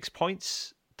 6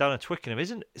 points down at Twickenham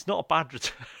it's not a bad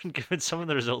return given some of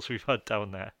the results we've had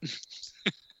down there.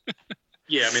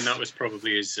 Yeah, I mean that was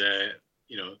probably his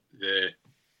the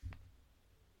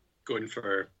going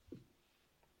for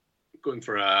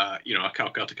a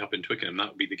Calcutta Cup in Twickenham. That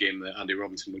would be the game that Andy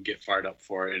Robinson would get fired up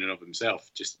for in and of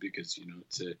himself, just because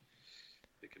it's the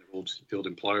kind of old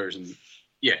employers, and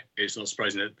yeah, it's not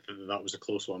surprising that was a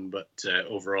close one, but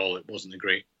overall it wasn't a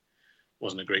great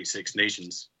Six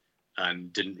Nations,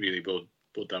 and didn't really bode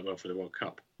that well for the World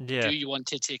Cup. Yeah. Do you want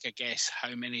to take a guess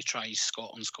how many tries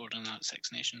Scotland scored in that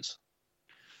Six Nations?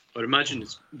 I would imagine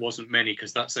it wasn't many,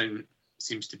 because that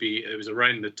seems to be, it was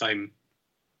around the time.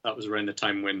 That was around the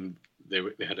time when they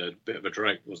had a bit of a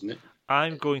drought, wasn't it?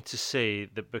 I'm going to say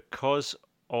that because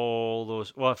all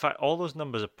those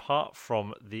numbers apart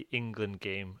from the England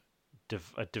game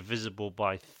are divisible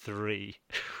by 3,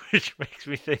 which makes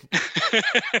me think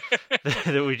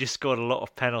that we just scored a lot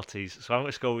of penalties. So I'm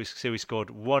going to say we scored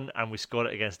 1 and we scored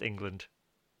it against England.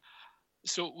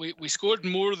 So we scored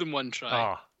more than one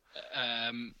try.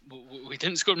 We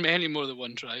didn't score many more than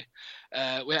one try.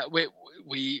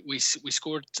 We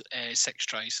scored 6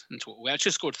 tries in total. We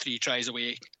actually scored 3 tries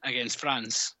away against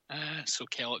France. So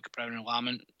Kellogg, Brown, and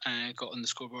Lamont got on the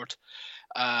scoreboard.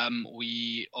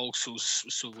 We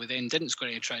then didn't score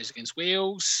any tries against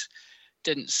Wales.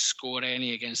 Didn't score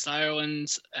any against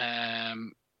Ireland.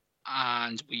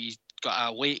 And we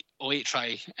got a late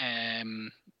try.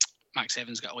 Max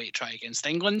Evans got a late try against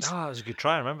England. Oh, it was a good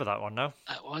try. I remember that one now.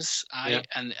 It was, yeah.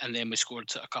 And then we scored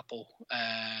a couple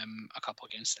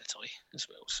against Italy as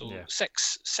well. So yeah.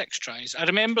 six tries. I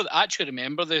actually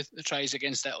remember the tries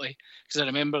against Italy, because I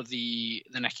remember the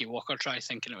Nicky Walker try,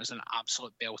 thinking it was an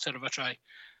absolute belter of a try.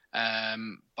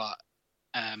 But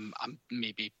I'm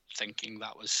maybe thinking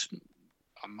that was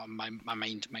my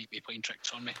mind might be playing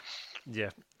tricks on me. Yeah,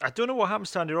 I don't know what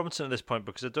happens to Andy Robinson at this point,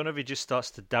 because I don't know if he just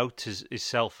starts to doubt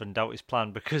himself and doubt his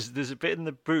plan, because there's a bit in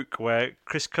the book where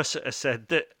Chris Cussiter said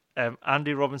that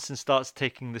Andy Robinson starts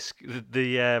taking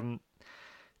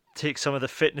take some of the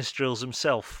fitness drills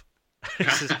himself.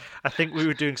 Says, I think we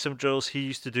were doing some drills he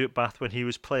used to do at Bath when he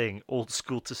was playing, old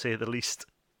school to say the least.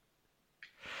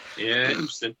 Yeah,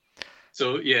 interesting.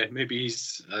 So yeah, maybe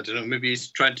he's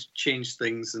trying to change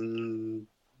things, and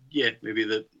yeah, maybe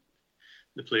the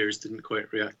players didn't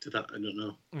quite react to that. I don't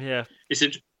know. Yeah, it's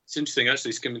interesting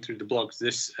actually, skimming through the blogs.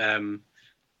 This in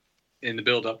the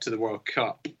build up to the World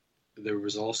Cup, there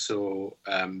was also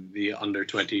the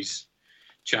under-20s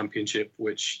championship,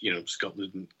 which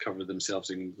Scotland didn't cover themselves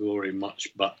in glory much,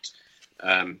 but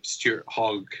Stuart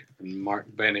Hogg and Mark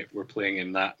Bennett were playing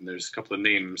in that, and there's a couple of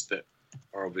names that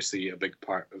are obviously a big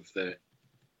part of the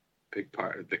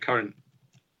current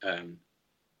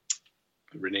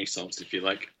renaissance, if you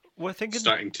like. Well, I think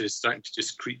starting to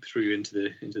just creep through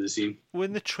into the scene. Well,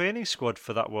 in the training squad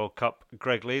for that World Cup,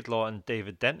 Greg Laidlaw and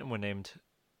David Denton were named.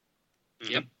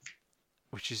 Yep.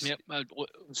 Which is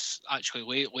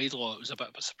actually Laidlaw. It was a bit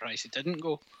of a surprise he didn't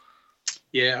go.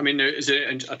 Yeah, I mean,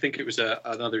 and I think it was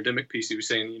another Dimmock piece. He was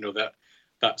saying,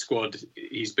 that squad,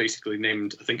 he's basically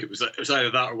named. I think it was either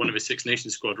that or one of his Six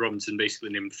Nations squad. Robinson basically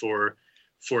named four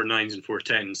 9s and 4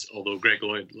 10s, although Greg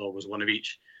Laidlaw was one of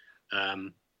each.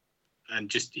 And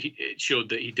just it showed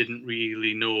that he didn't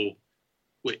really know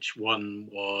which one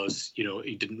was.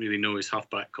 He didn't really know his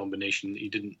halfback combination. He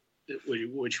didn't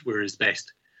which were his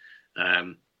best.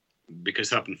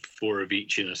 Because having 4 of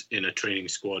each in a training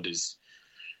squad is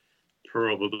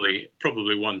probably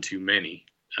one too many,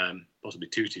 possibly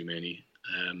 2 too many.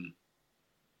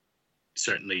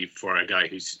 Certainly for a guy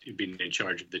who's been in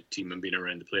charge of the team and been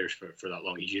around the players for that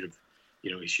long, he should have,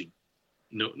 he should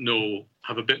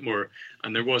have a bit more.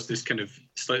 And there was this kind of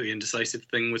slightly indecisive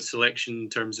thing with selection in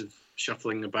terms of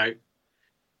shuffling about.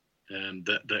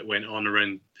 that went on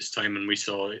around this time, and we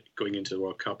saw it going into the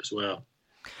World Cup as well.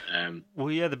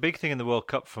 Well, yeah, the big thing in the World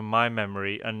Cup, from my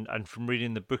memory and from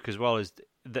reading the book as well, is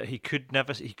that he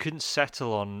couldn't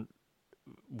settle on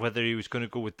whether he was going to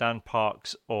go with Dan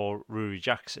Parks or Rory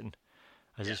Jackson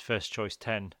as his first choice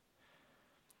 10.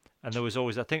 And there was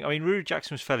always, Rory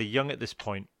Jackson was fairly young at this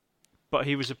point, but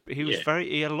he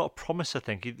had a lot of promise. I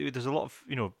think there's a lot of,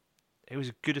 it was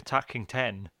a good attacking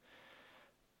 10,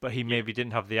 but he maybe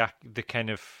didn't have the kind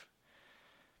of,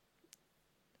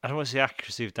 I don't want to say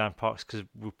accuracy of Dan Parks, because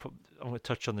I'm going to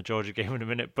touch on the Georgia game in a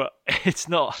minute, but it's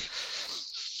not.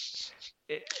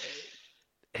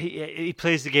 He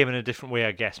plays the game in a different way,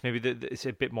 I guess. Maybe it's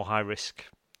a bit more high risk,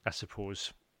 I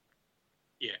suppose.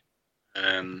 Yeah,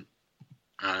 and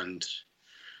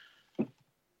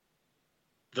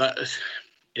that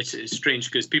it's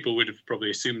strange because people would have probably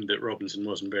assumed that Robinson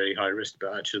wasn't very high risk,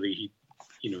 but actually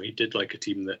he did like a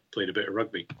team that played a bit of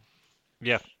rugby.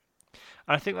 Yeah,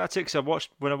 and I think that's it. Because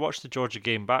when I watched the Georgia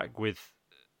game back with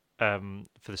for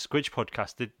the Squidge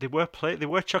podcast, they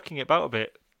were chucking it about a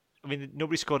bit. I mean,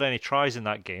 nobody scored any tries in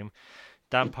that game.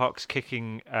 Dan Parks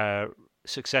kicking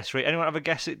success rate. Anyone have a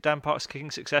guess at Dan Parks kicking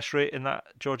success rate in that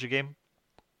Georgia game?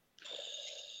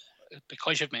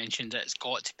 Because you've mentioned it, it's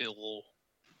got to be low.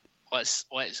 Let's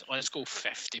go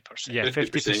 50%. Yeah,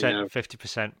 50%.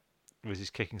 50% was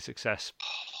his kicking success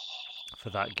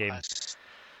for that game.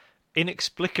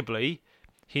 Inexplicably,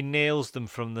 he nails them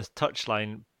from the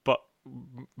touchline, but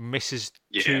misses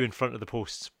two in front of the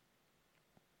posts.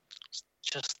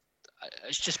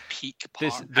 It's just peak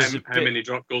Parks. How many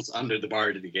drop goals under the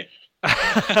bar did he get?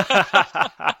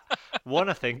 One,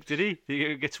 I think. Did he?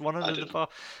 He gets one under the bar.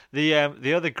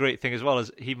 The other great thing as well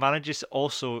is he manages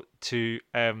also to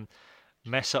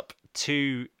mess up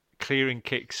two clearing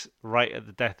kicks right at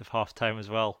the death of half time as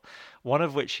well. One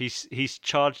of which he's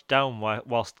charged down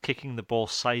whilst kicking the ball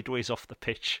sideways off the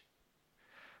pitch.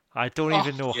 I don't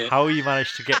even know how he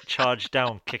managed to get charged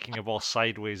down kicking a ball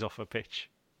sideways off a pitch.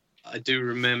 I do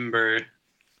remember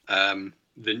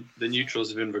the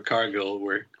neutrals of Invercargill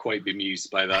were quite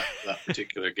bemused by that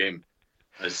particular game,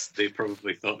 as they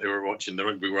probably thought they were watching the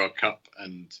Rugby World Cup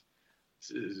and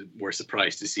were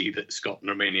surprised to see that Scotland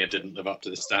and Romania didn't live up to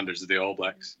the standards of the All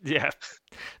Blacks. Yeah,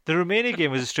 the Romania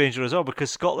game was a strange one as well, because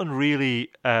Scotland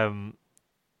really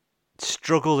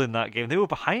struggled in that game. They were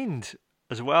behind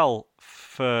as well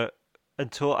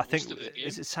until I think,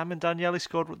 is it Sam and Daniele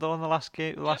scored on the last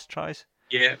game, the last tries?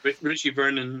 Yeah, but Richie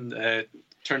Vernon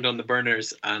turned on the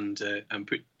burners and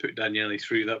put Daniele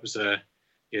through. That was that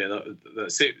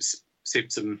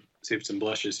saved some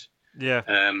blushes. Yeah.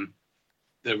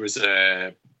 There was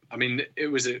there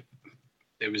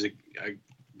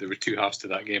were two halves to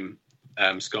that game.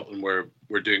 Scotland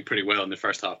were doing pretty well in the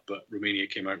first half, but Romania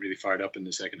came out really fired up in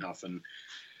the second half, and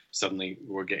suddenly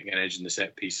were getting an edge in the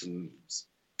set piece, and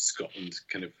Scotland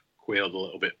kind of quailed a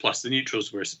little bit. Plus, the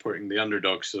neutrals were supporting the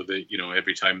underdogs, so that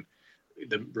every time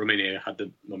the Romania had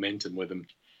the momentum with them.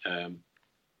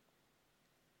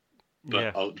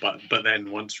 But then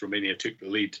once Romania took the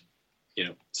lead,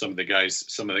 some of the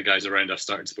guys around us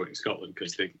started supporting Scotland,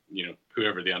 because they,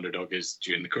 whoever the underdog is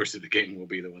during the course of the game will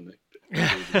be the one that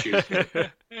choose.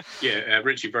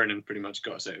 Richie Vernon pretty much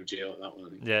got us out of jail at that one, I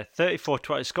think. Yeah,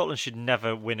 34-20. Scotland should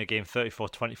never win a game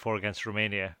 34-24 against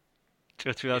Romania.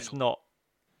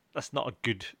 That's not a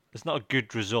good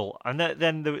result. And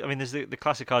then there's the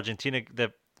classic Argentina,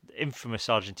 the infamous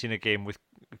Argentina game with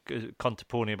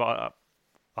Contapone about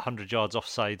 100 yards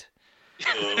offside.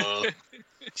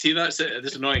 See, that's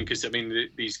annoying, because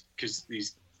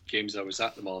these games, I was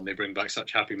at them all, and they bring back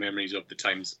such happy memories of the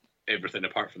times, everything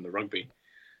apart from the rugby.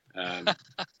 But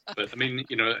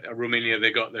Romania,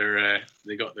 they got their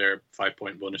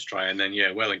 5-point bonus try, and then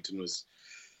Wellington was.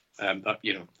 That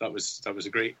was a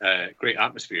great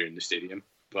atmosphere in the stadium,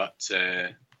 but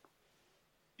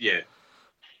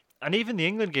and even the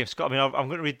England game, Scott. I'm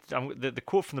going to read the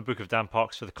quote from the book of Dan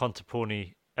Parks for the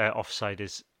Contapone offside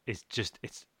is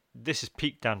this is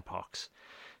peak Dan Parks.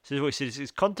 So what he says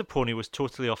is, Contapone was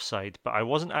totally offside, but I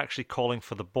wasn't actually calling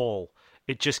for the ball.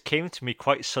 It just came to me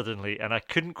quite suddenly, and I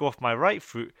couldn't go off my right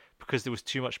foot because there was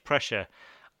too much pressure.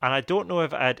 And I don't know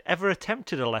if I had ever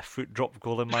attempted a left foot drop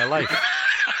goal in my life.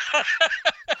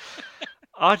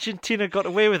 Argentina got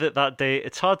away with it that day.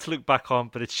 It's hard to look back on,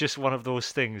 but it's just one of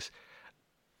those things.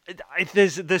 I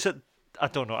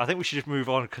don't know. I think we should just move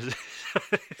on, because.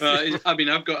 I've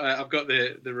got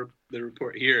the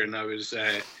report here, and I was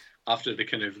after the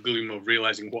kind of gloom of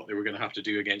realizing what they were going to have to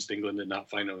do against England in that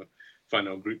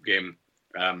final group game.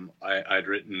 I'd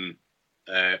written,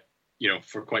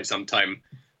 for quite some time,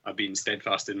 I've been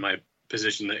steadfast in my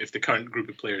position that if the current group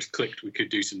of players clicked, we could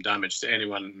do some damage to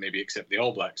anyone, maybe except the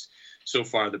All Blacks. So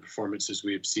far, the performances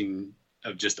we have seen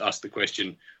have just asked the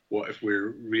question, what if we're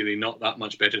really not that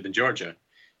much better than Georgia?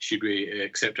 Should we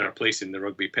accept our place in the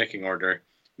rugby pecking order?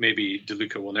 Maybe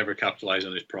DeLuca will never capitalise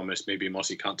on his promise. Maybe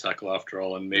Mossy can't tackle after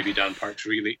all. And maybe Dan Parks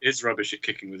really is rubbish at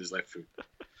kicking with his left foot.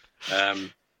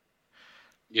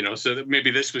 So that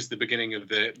maybe this was the beginning of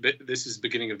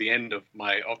the end of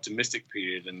my optimistic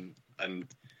period and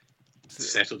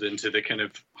settled into the kind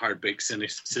of hard-baked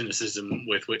cynicism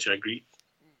with which I greet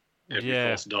every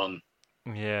false dawn.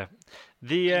 Yeah.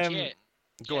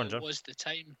 Go on, John. It was the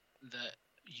time that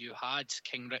you had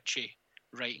King Richie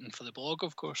writing for the blog,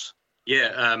 of course.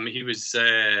 Yeah, he was.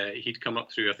 He'd come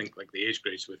up through, I think, like the age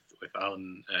grades with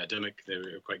Alan Dimmock. They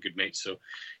were quite good mates, so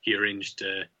he arranged.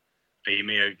 He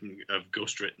may have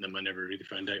ghostwritten them. I never really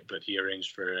found out, but he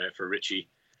arranged for Richie,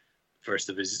 first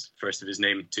of his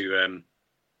name, to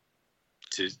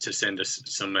send us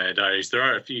some diaries. There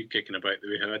are a few kicking about.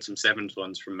 We had some sevens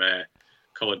ones from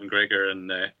Colin Gregor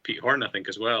and Pete Horn, I think,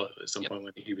 as well. At some point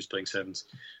when he was playing sevens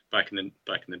back in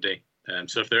the day.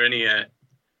 So if there are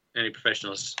any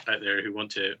professionals out there who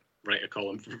want to write a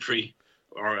column for free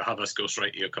or have us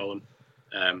ghostwrite you a column,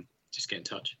 just get in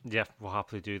touch. Yeah, we'll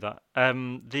happily do that.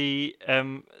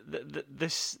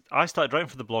 This I started writing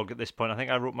for the blog at this point. I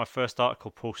think I wrote my first article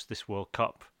post this World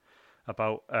Cup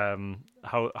about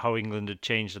how England had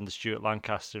changed under Stuart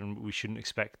Lancaster, and we shouldn't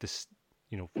expect this,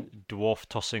 dwarf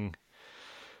tossing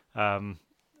lads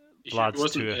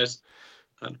to.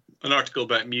 An article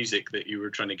about music that you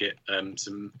were trying to get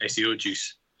some SEO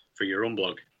juice for your own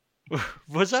blog.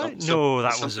 Was I? No,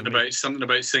 that wasn't something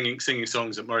about singing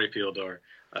songs at Murrayfield, or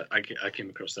I came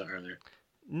across that earlier.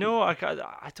 No, I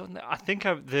don't. I think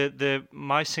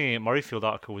my singing at Murrayfield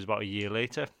article was about a year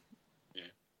later. Yeah,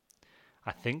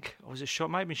 I think. Or was it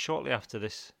short? Might have been shortly after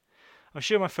this. I'm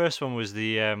sure my first one was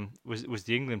the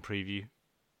England preview.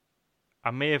 I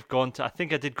may have gone to. I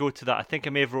think I did go to that. I think I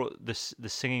may have wrote the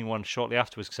singing one shortly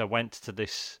afterwards because I went to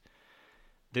this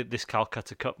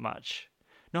Calcutta Cup match.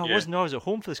 No, I wasn't. No, I was at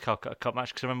home for this Calcutta Cup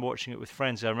match because I remember watching it with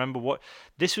friends. I remember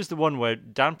this was the one where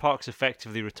Dan Parks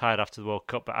effectively retired after the World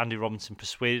Cup, but Andy Robinson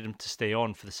persuaded him to stay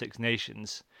on for the Six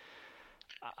Nations,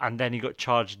 and then he got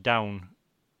charged down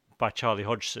by Charlie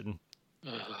Hodgson.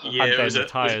 And then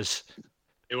retires.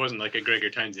 It wasn't like a Gregor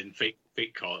Townsend fake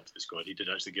call up to the squad. He did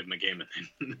actually give him a game,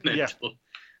 and then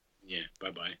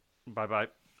bye.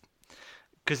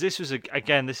 Because this was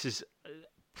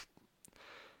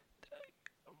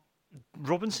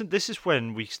Robinson. This is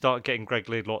when we start getting Greg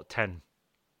Laidlaw at 10.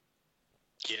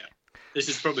 Yeah, this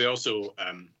is probably also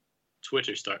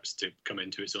Twitter starts to come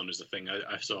into its own as a thing.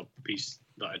 I saw a piece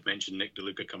that I'd mentioned Nick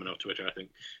DeLuca coming off Twitter, I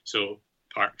think. So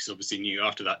Parks obviously knew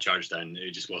after that charge down,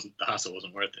 the hassle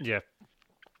wasn't worth it. Yeah.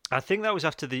 I think that was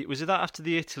after after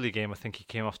the Italy game? I think he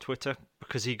came off Twitter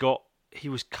because he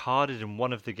was carded in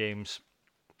one of the games,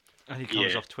 and he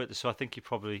comes off Twitter. So I think you're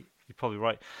probably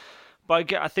right.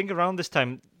 But I think around this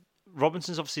time,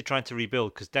 Robinson's obviously trying to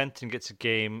rebuild because Denton gets a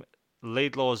game.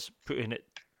 Laidlaw's put in at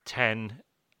 10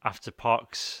 after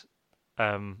Parks,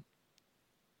 after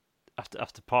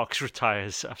Parks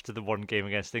retires after the one game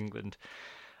against England,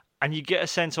 and you get a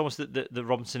sense almost that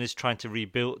Robinson is trying to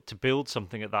build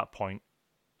something at that point.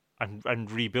 And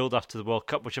rebuild after the World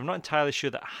Cup, which I'm not entirely sure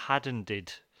that Haddon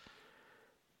did,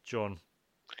 John.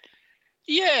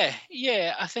 Yeah.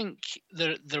 I think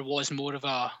there was more of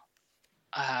a.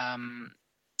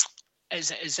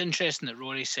 It's interesting that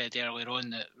Rory said earlier on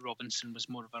that Robinson was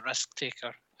more of a risk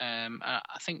taker. I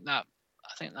think that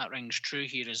rings true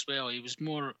here as well. He was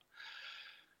more,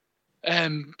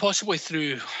 possibly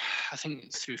through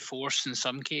force in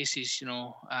some cases.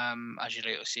 As you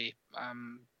rightly say.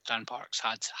 Dan Parks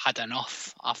had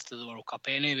enough after the World Cup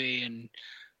anyway, and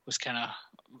was kind of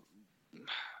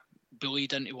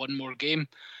bullied into one more game,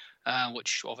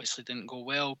 which obviously didn't go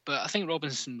well. But I think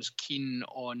Robinson was keen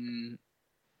on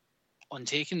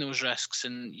taking those risks,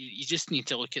 and you just need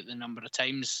to look at the number of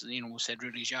times. We said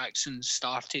Rudy Jackson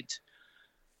started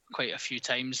quite a few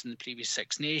times in the previous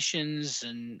Six Nations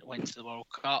and went to the World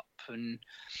Cup, and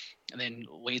then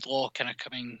Laidlaw kind of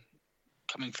coming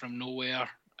from nowhere.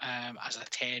 As a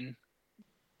 10,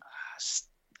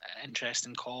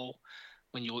 interesting call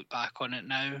when you look back on it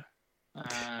now.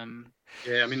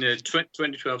 The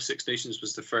 2012 Six Nations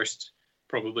was the first,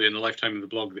 probably in the lifetime of the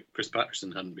blog, that Chris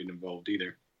Patterson hadn't been involved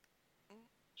either.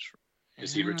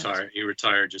 Because he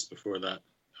retired just before that,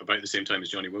 about the same time as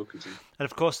Johnny Wilkinson. And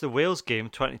of course, the Wales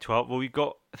game 2012. Well, we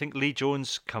got, I think Lee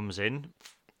Jones comes in,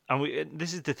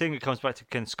 this is the thing that comes back to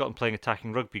Ken Scotland playing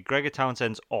attacking rugby. Gregor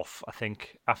Townsend's off, I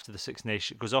think, after the Six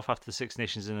Nations. Goes off after the Six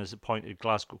Nations and is appointed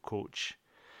Glasgow coach.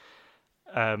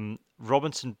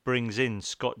 Robinson brings in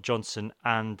Scott Johnson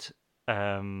and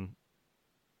a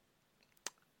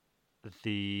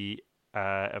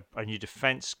new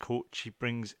defence coach. He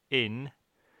brings in...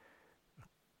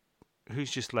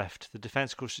 Who's just left? The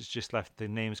defence coach has just left. The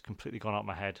name's completely gone out of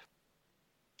my head.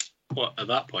 What, at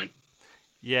that point?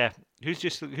 Yeah. Who's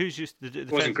just It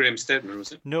wasn't Graham Stedman,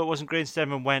 was it? No, it wasn't. Graham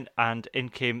Stedman went, and in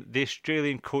came the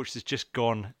Australian coach that's just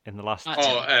gone in the last...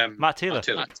 Matt Taylor.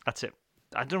 That's it.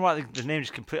 I don't know why the name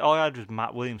just completely... All I had was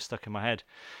Matt Williams stuck in my head.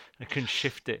 I couldn't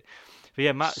shift it. But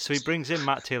yeah, so he brings in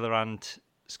Matt Taylor and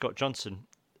Scott Johnson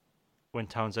when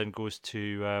Townsend goes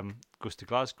to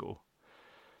Glasgow.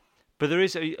 But there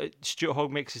is Stuart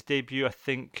Hogg makes his debut, I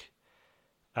think,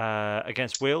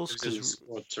 against Wales.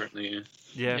 Certainly,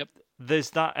 yeah. Yep. There's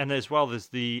that, and as well there's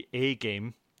the A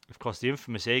game, of course, the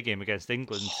infamous A game against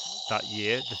England that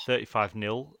year, the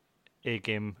 35-0 A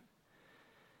game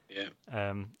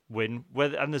win.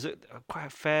 And there's quite a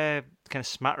fair kind of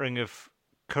smattering of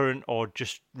current or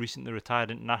just recently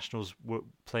retired internationals were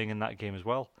playing in that game as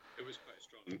well. It was quite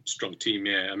a strong team,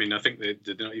 yeah. I mean, I think they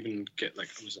did not even get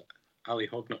was it Ali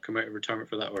Hogg not come out of retirement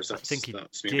for that, or is that? I think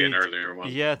that's maybe an earlier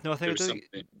one. Yeah, no, I think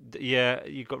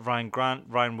you got Ryan Grant,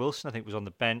 Ryan Wilson, I think was on the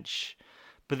bench,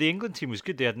 but the England team was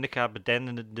good. They had Nick Aberden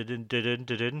and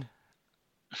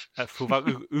at fullback.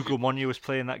 Ugo Monye was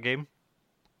playing that game,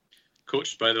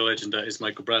 coached by the legend that is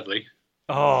Michael Bradley.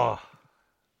 Oh,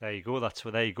 there you go.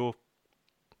 There you go.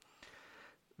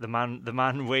 The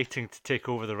man waiting to take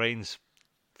over the reins.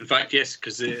 In fact, yes,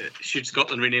 because should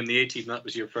Scotland rename the A-team? That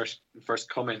was your first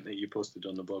comment that you posted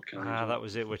on the blog. That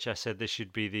was it, which I said this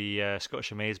should be the Scottish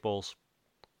Amazeballs.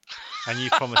 And you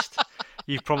promised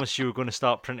you were going to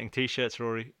start printing T-shirts,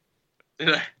 Rory.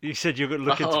 Did I? You said you were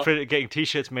looking to getting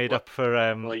T-shirts made up for.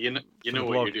 Well, you know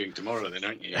what you're doing tomorrow, then,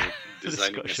 aren't you? You're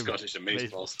designing a Scottish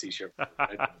Amazeballs T-shirt.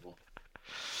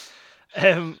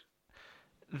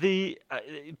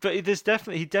 But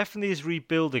he definitely is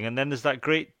rebuilding, and then there's that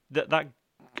great that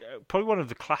probably one of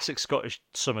the classic Scottish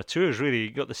summer tours. Really,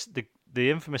 you got the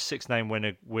infamous 6-9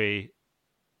 win away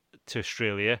to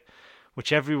Australia,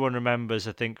 which everyone remembers,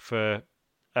 I think, for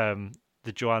the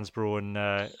Johannesboro and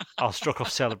Al Struckhoff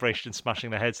celebration, smashing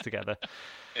their heads together.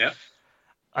 Yeah.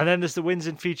 And then there's the wins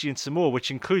in Fiji and Samoa, which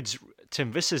includes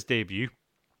Tim Visser's debut.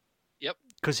 Yep.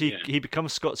 Because he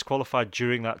becomes Scots qualified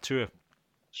during that tour.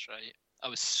 That's right. I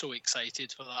was so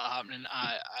excited for that happening.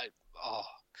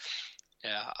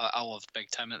 I loved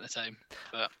big time at the time,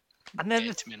 but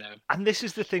to me now. And this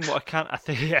is the thing. The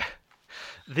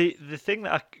thing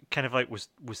that I kind of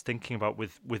was thinking about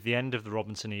with the end of the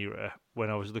Robinson era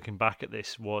when I was looking back at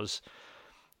this was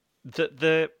that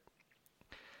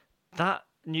that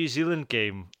New Zealand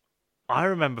game. I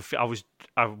remember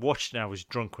I watched it and I was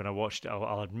drunk when I watched it.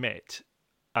 I'll admit,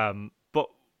 but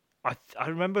I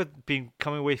remember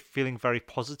coming away feeling very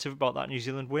positive about that New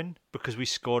Zealand win because we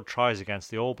scored tries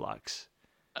against the All Blacks.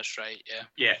 That's right. Yeah.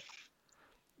 Yeah.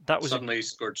 That was suddenly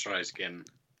scored tries again,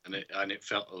 and it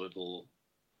felt a little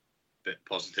bit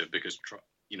positive because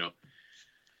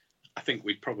I think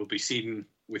we'd probably seen.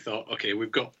 We thought, okay,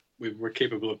 we're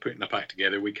capable of putting a pack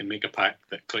together. We can make a pack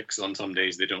that clicks on some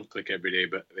days. They don't click every day,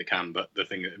 but they can. But the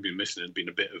thing that had been missing had been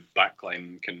a bit of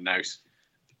backline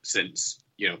since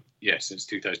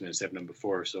 2007 and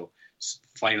before. So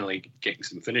finally getting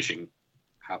some finishing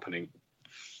happening.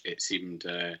 It seemed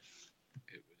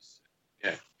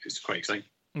it's quite exciting.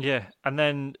 Yeah, and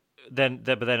then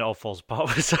it all falls apart.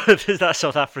 So there's that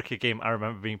South Africa game I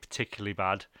remember being particularly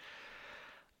bad,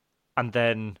 and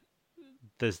then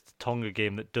there's the Tonga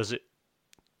game that does it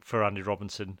for Andy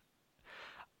Robinson.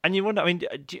 And you wonder, I mean,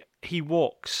 he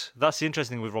walks. That's the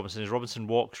interesting thing with Robinson is Robinson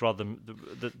walks rather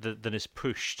than is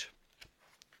pushed.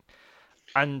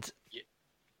 And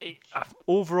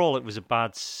overall, it was a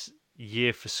bad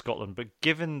year for Scotland. But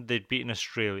given they'd beaten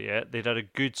Australia, they'd had a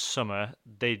good summer,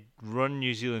 they'd run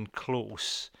New Zealand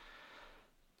close.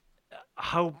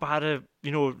 How bad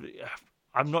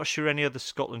I'm not sure any other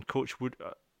Scotland coach would.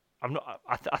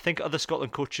 I think other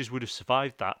Scotland coaches would have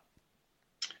survived that.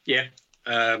 Yeah.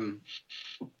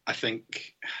 I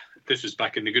think this was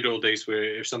back in the good old days where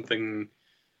if something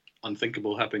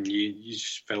unthinkable happened, you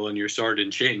just fell on your sword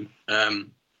and chain.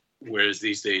 Whereas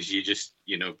these days, you just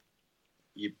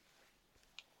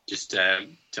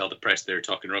tell the press they're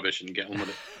talking rubbish and get on with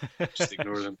it. Just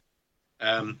ignore them.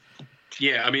 I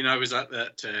mean, I was at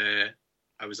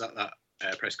that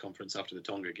press conference after the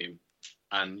Tonga game,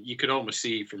 and you could almost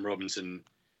see from Robinson,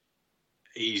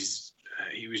 he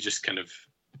was just kind of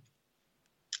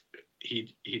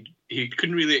he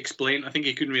couldn't really explain. I think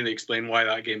he couldn't really explain why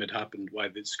that game had happened, why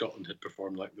Scotland had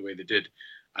performed like the way they did,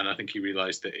 and I think he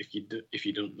realised that if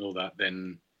you don't know that,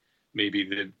 then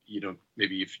maybe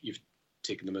maybe you've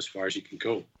taken them as far as you can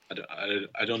go.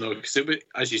 I don't know, because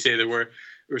as you say, there were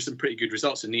some pretty good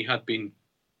results, and he had been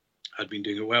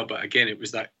doing it well. But again, it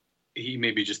was that he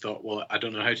maybe just thought, well, I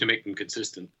don't know how to make them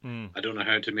consistent. I don't know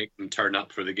how to make them turn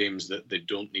up for the games that they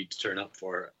don't need to turn up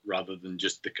for, rather than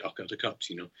just the Calcutta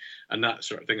Cups, and that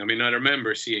sort of thing. I mean, I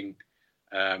remember seeing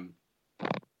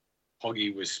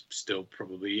Hoggy was still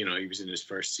probably, he was in his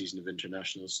first season of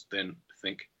internationals then, I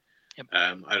think. Yep.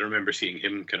 I remember seeing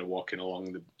him kind of walking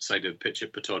along the side of the pitch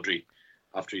at Pataudry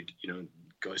after he'd,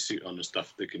 got his suit on and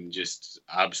stuff, looking just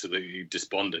absolutely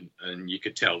despondent, and you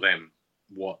could tell them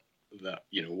what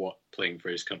playing for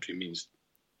his country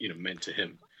meant to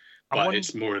him. But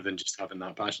it's more than just having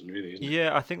that passion, really, isn't it?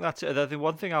 Yeah, I think that's it. The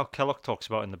one thing Al Kellogg talks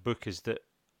about in the book is that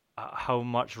how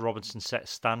much Robinson set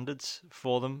standards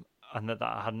for them, and that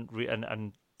hadn't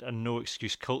and no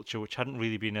excuse culture, which hadn't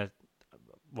really been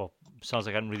sounds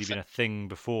like it hadn't really been a thing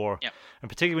before. Yep. And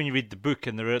particularly when you read the book,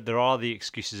 and there are the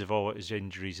excuses of, it was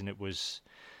injuries, and it was,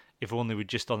 if only we'd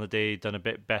just on the day done a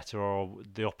bit better, or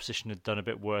the opposition had done a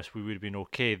bit worse, we would have been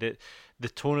okay. The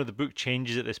tone of the book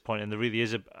changes at this point, and there really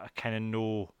is a kind of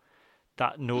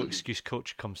no excuse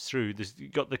culture comes through. There's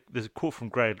a quote from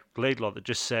Greg Laidlaw that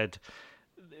just said,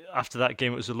 after that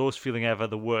game, it was the lowest feeling ever,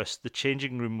 the worst. The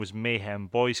changing room was mayhem,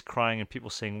 boys crying and people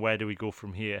saying, where do we go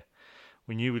from here?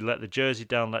 We knew we'd let the jersey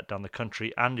down, let down the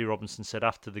country. Andy Robinson said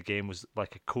after the game was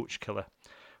like a coach killer.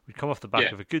 We'd come off the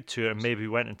back of a good tour, and maybe we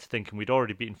went into thinking we'd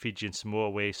already beaten Fiji and Samoa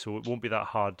away, so it won't be that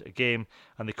hard a game,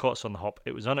 and they caught us on the hop.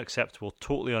 It was unacceptable,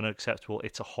 totally unacceptable.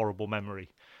 It's a horrible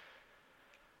memory.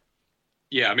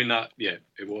 Yeah, I mean, it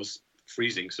was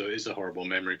freezing, so it is a horrible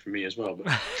memory for me as well. But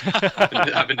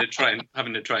having to try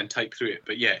and type through it.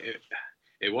 But yeah,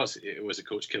 it was a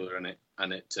coach killer,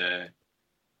 I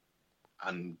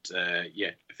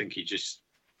think he just.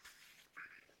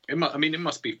 It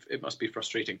must be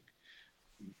frustrating,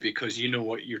 because you know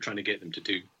what you're trying to get them to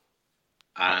do,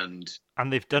 and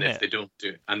they've done it. If they don't do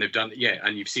it, and they've done it,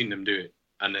 and you've seen them do it,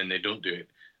 and then they don't do it.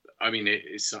 I mean,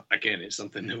 it's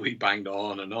something that we banged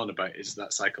on and on about. It's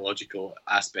that psychological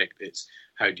aspect. It's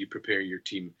how do you prepare your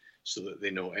team so that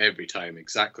they know every time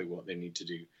exactly what they need to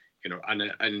do,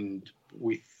 and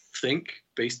we think,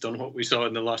 based on what we saw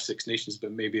in the last Six Nations,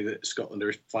 but maybe that Scotland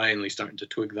are finally starting to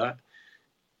twig that.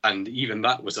 And even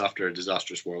that was after a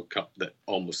disastrous World Cup that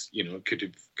almost, could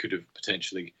have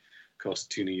potentially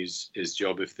cost Tooney his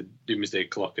job if the doomsday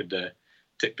clock had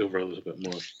ticked over a little bit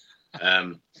more.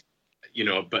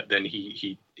 But then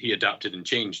he adapted and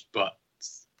changed. But,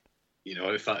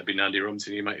 if that had been Andy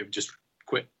Robinson, he might have just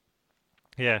quit.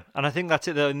 Yeah, and I think that's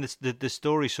it. And the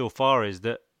story so far is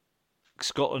that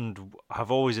Scotland have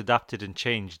always adapted and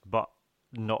changed, but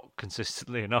not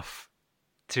consistently enough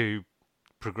to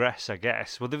progress, I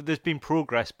guess. Well, there's been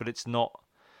progress, but it's not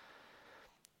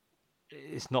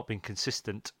been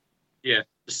consistent. Yeah,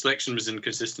 the selection was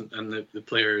inconsistent, and the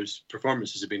players'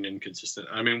 performances have been inconsistent.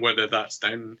 I mean, whether that's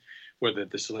down, whether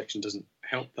the selection doesn't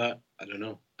help that, I don't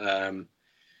know.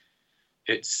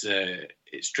 It's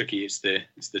tricky. It's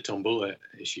the tombola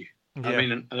issue. Yeah. I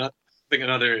mean, and I think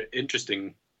another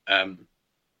interesting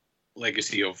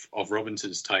legacy of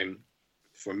Robinson's time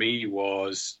for me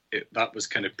was that was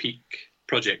kind of peak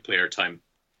project player time.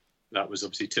 That was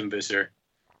obviously Tim Visser.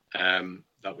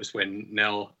 That was when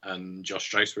Nell and Josh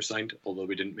Strauss were signed, although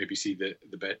we didn't maybe see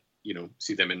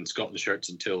see them in Scotland shirts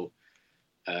until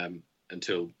a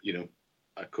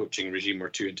coaching regime or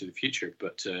two into the future.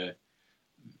 But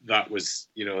that was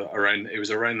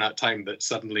around that time that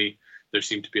suddenly there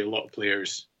seemed to be a lot of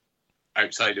players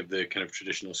outside of the kind of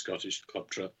traditional Scottish club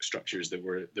structures that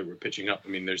were pitching up. I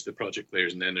mean, there's the project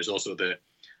players, and then there's also the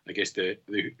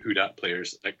who dat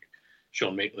players like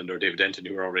Sean Maitland or David Denton,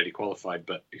 who were already qualified,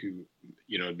 but who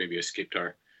maybe escaped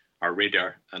our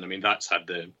radar. And I mean, that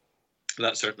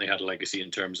certainly had a legacy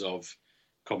in terms of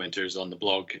commenters on the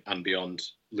blog and beyond,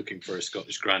 looking for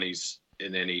Scottish grannies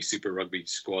in any Super Rugby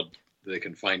squad that they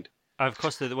can find. Of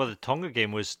course, the Tonga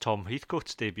game was Tom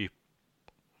Heathcote's debut.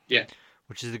 Yeah.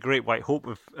 Which is the great white hope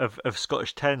of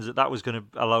Scottish Tens, that was going to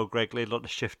allow Greg Laidlaw to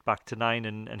shift back to 9,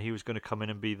 and he was going to come in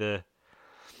and be the...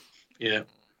 Yeah.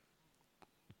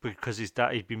 Because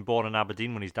he'd been born in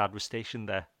Aberdeen when his dad was stationed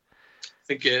there.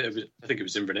 I think it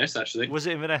was Inverness, actually. Was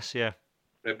it Inverness? Yeah.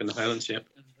 Up in the Highlands, yeah.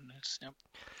 Inverness, yeah.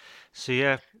 So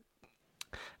yeah,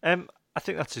 I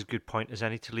think that's as good point as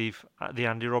any to leave at the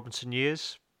Andy Robinson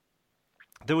years.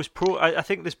 There was I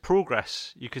think there's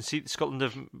progress. You can see that Scotland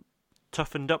have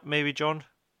toughened up, maybe, John.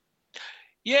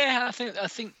 Yeah, I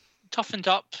think toughened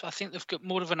up. I think they've got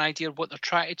more of an idea of what they're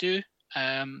trying to do.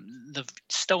 They've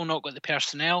still not got the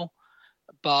personnel,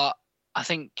 but I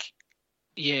think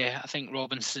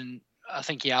Robinson, I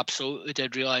think he absolutely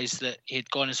did realise that he had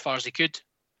gone as far as he could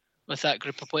with that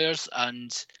group of players,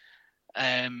 and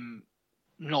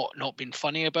not being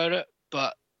funny about it,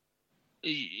 but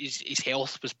his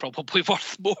health was probably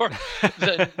worth more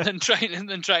than trying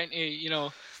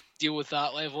to deal with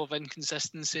that level of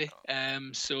inconsistency.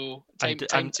 So time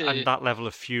to and that level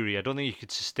of fury. I don't think you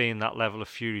could sustain that level of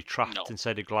fury trapped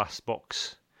inside a glass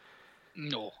box.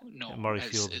 No.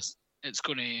 Murrayfield. It's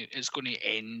going to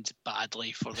end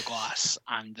badly for the glass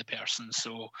and the person.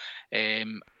 So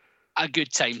a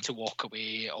good time to walk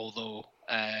away. Although,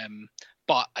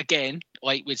 but again,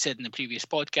 like we said in the previous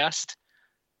podcast,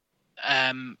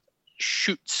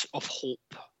 shoots of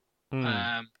hope.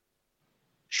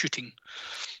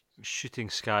 Shooting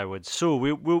skywards. So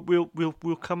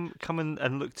we'll come in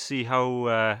and look to see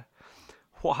how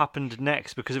what happened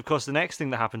next, because of course the next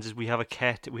thing that happens is we have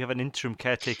an interim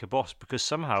caretaker boss, because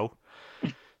somehow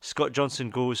Scott Johnson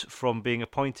goes from being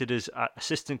appointed as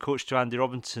assistant coach to Andy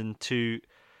Robinson to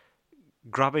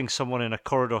grabbing someone in a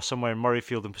corridor somewhere in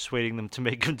Murrayfield and persuading them to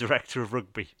make him director of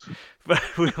rugby. But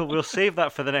we'll save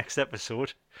that for the next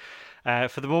episode.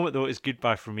 For the moment, though, it's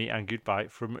goodbye from me and goodbye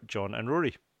from John and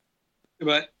Rory.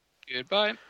 Goodbye. Goodbye.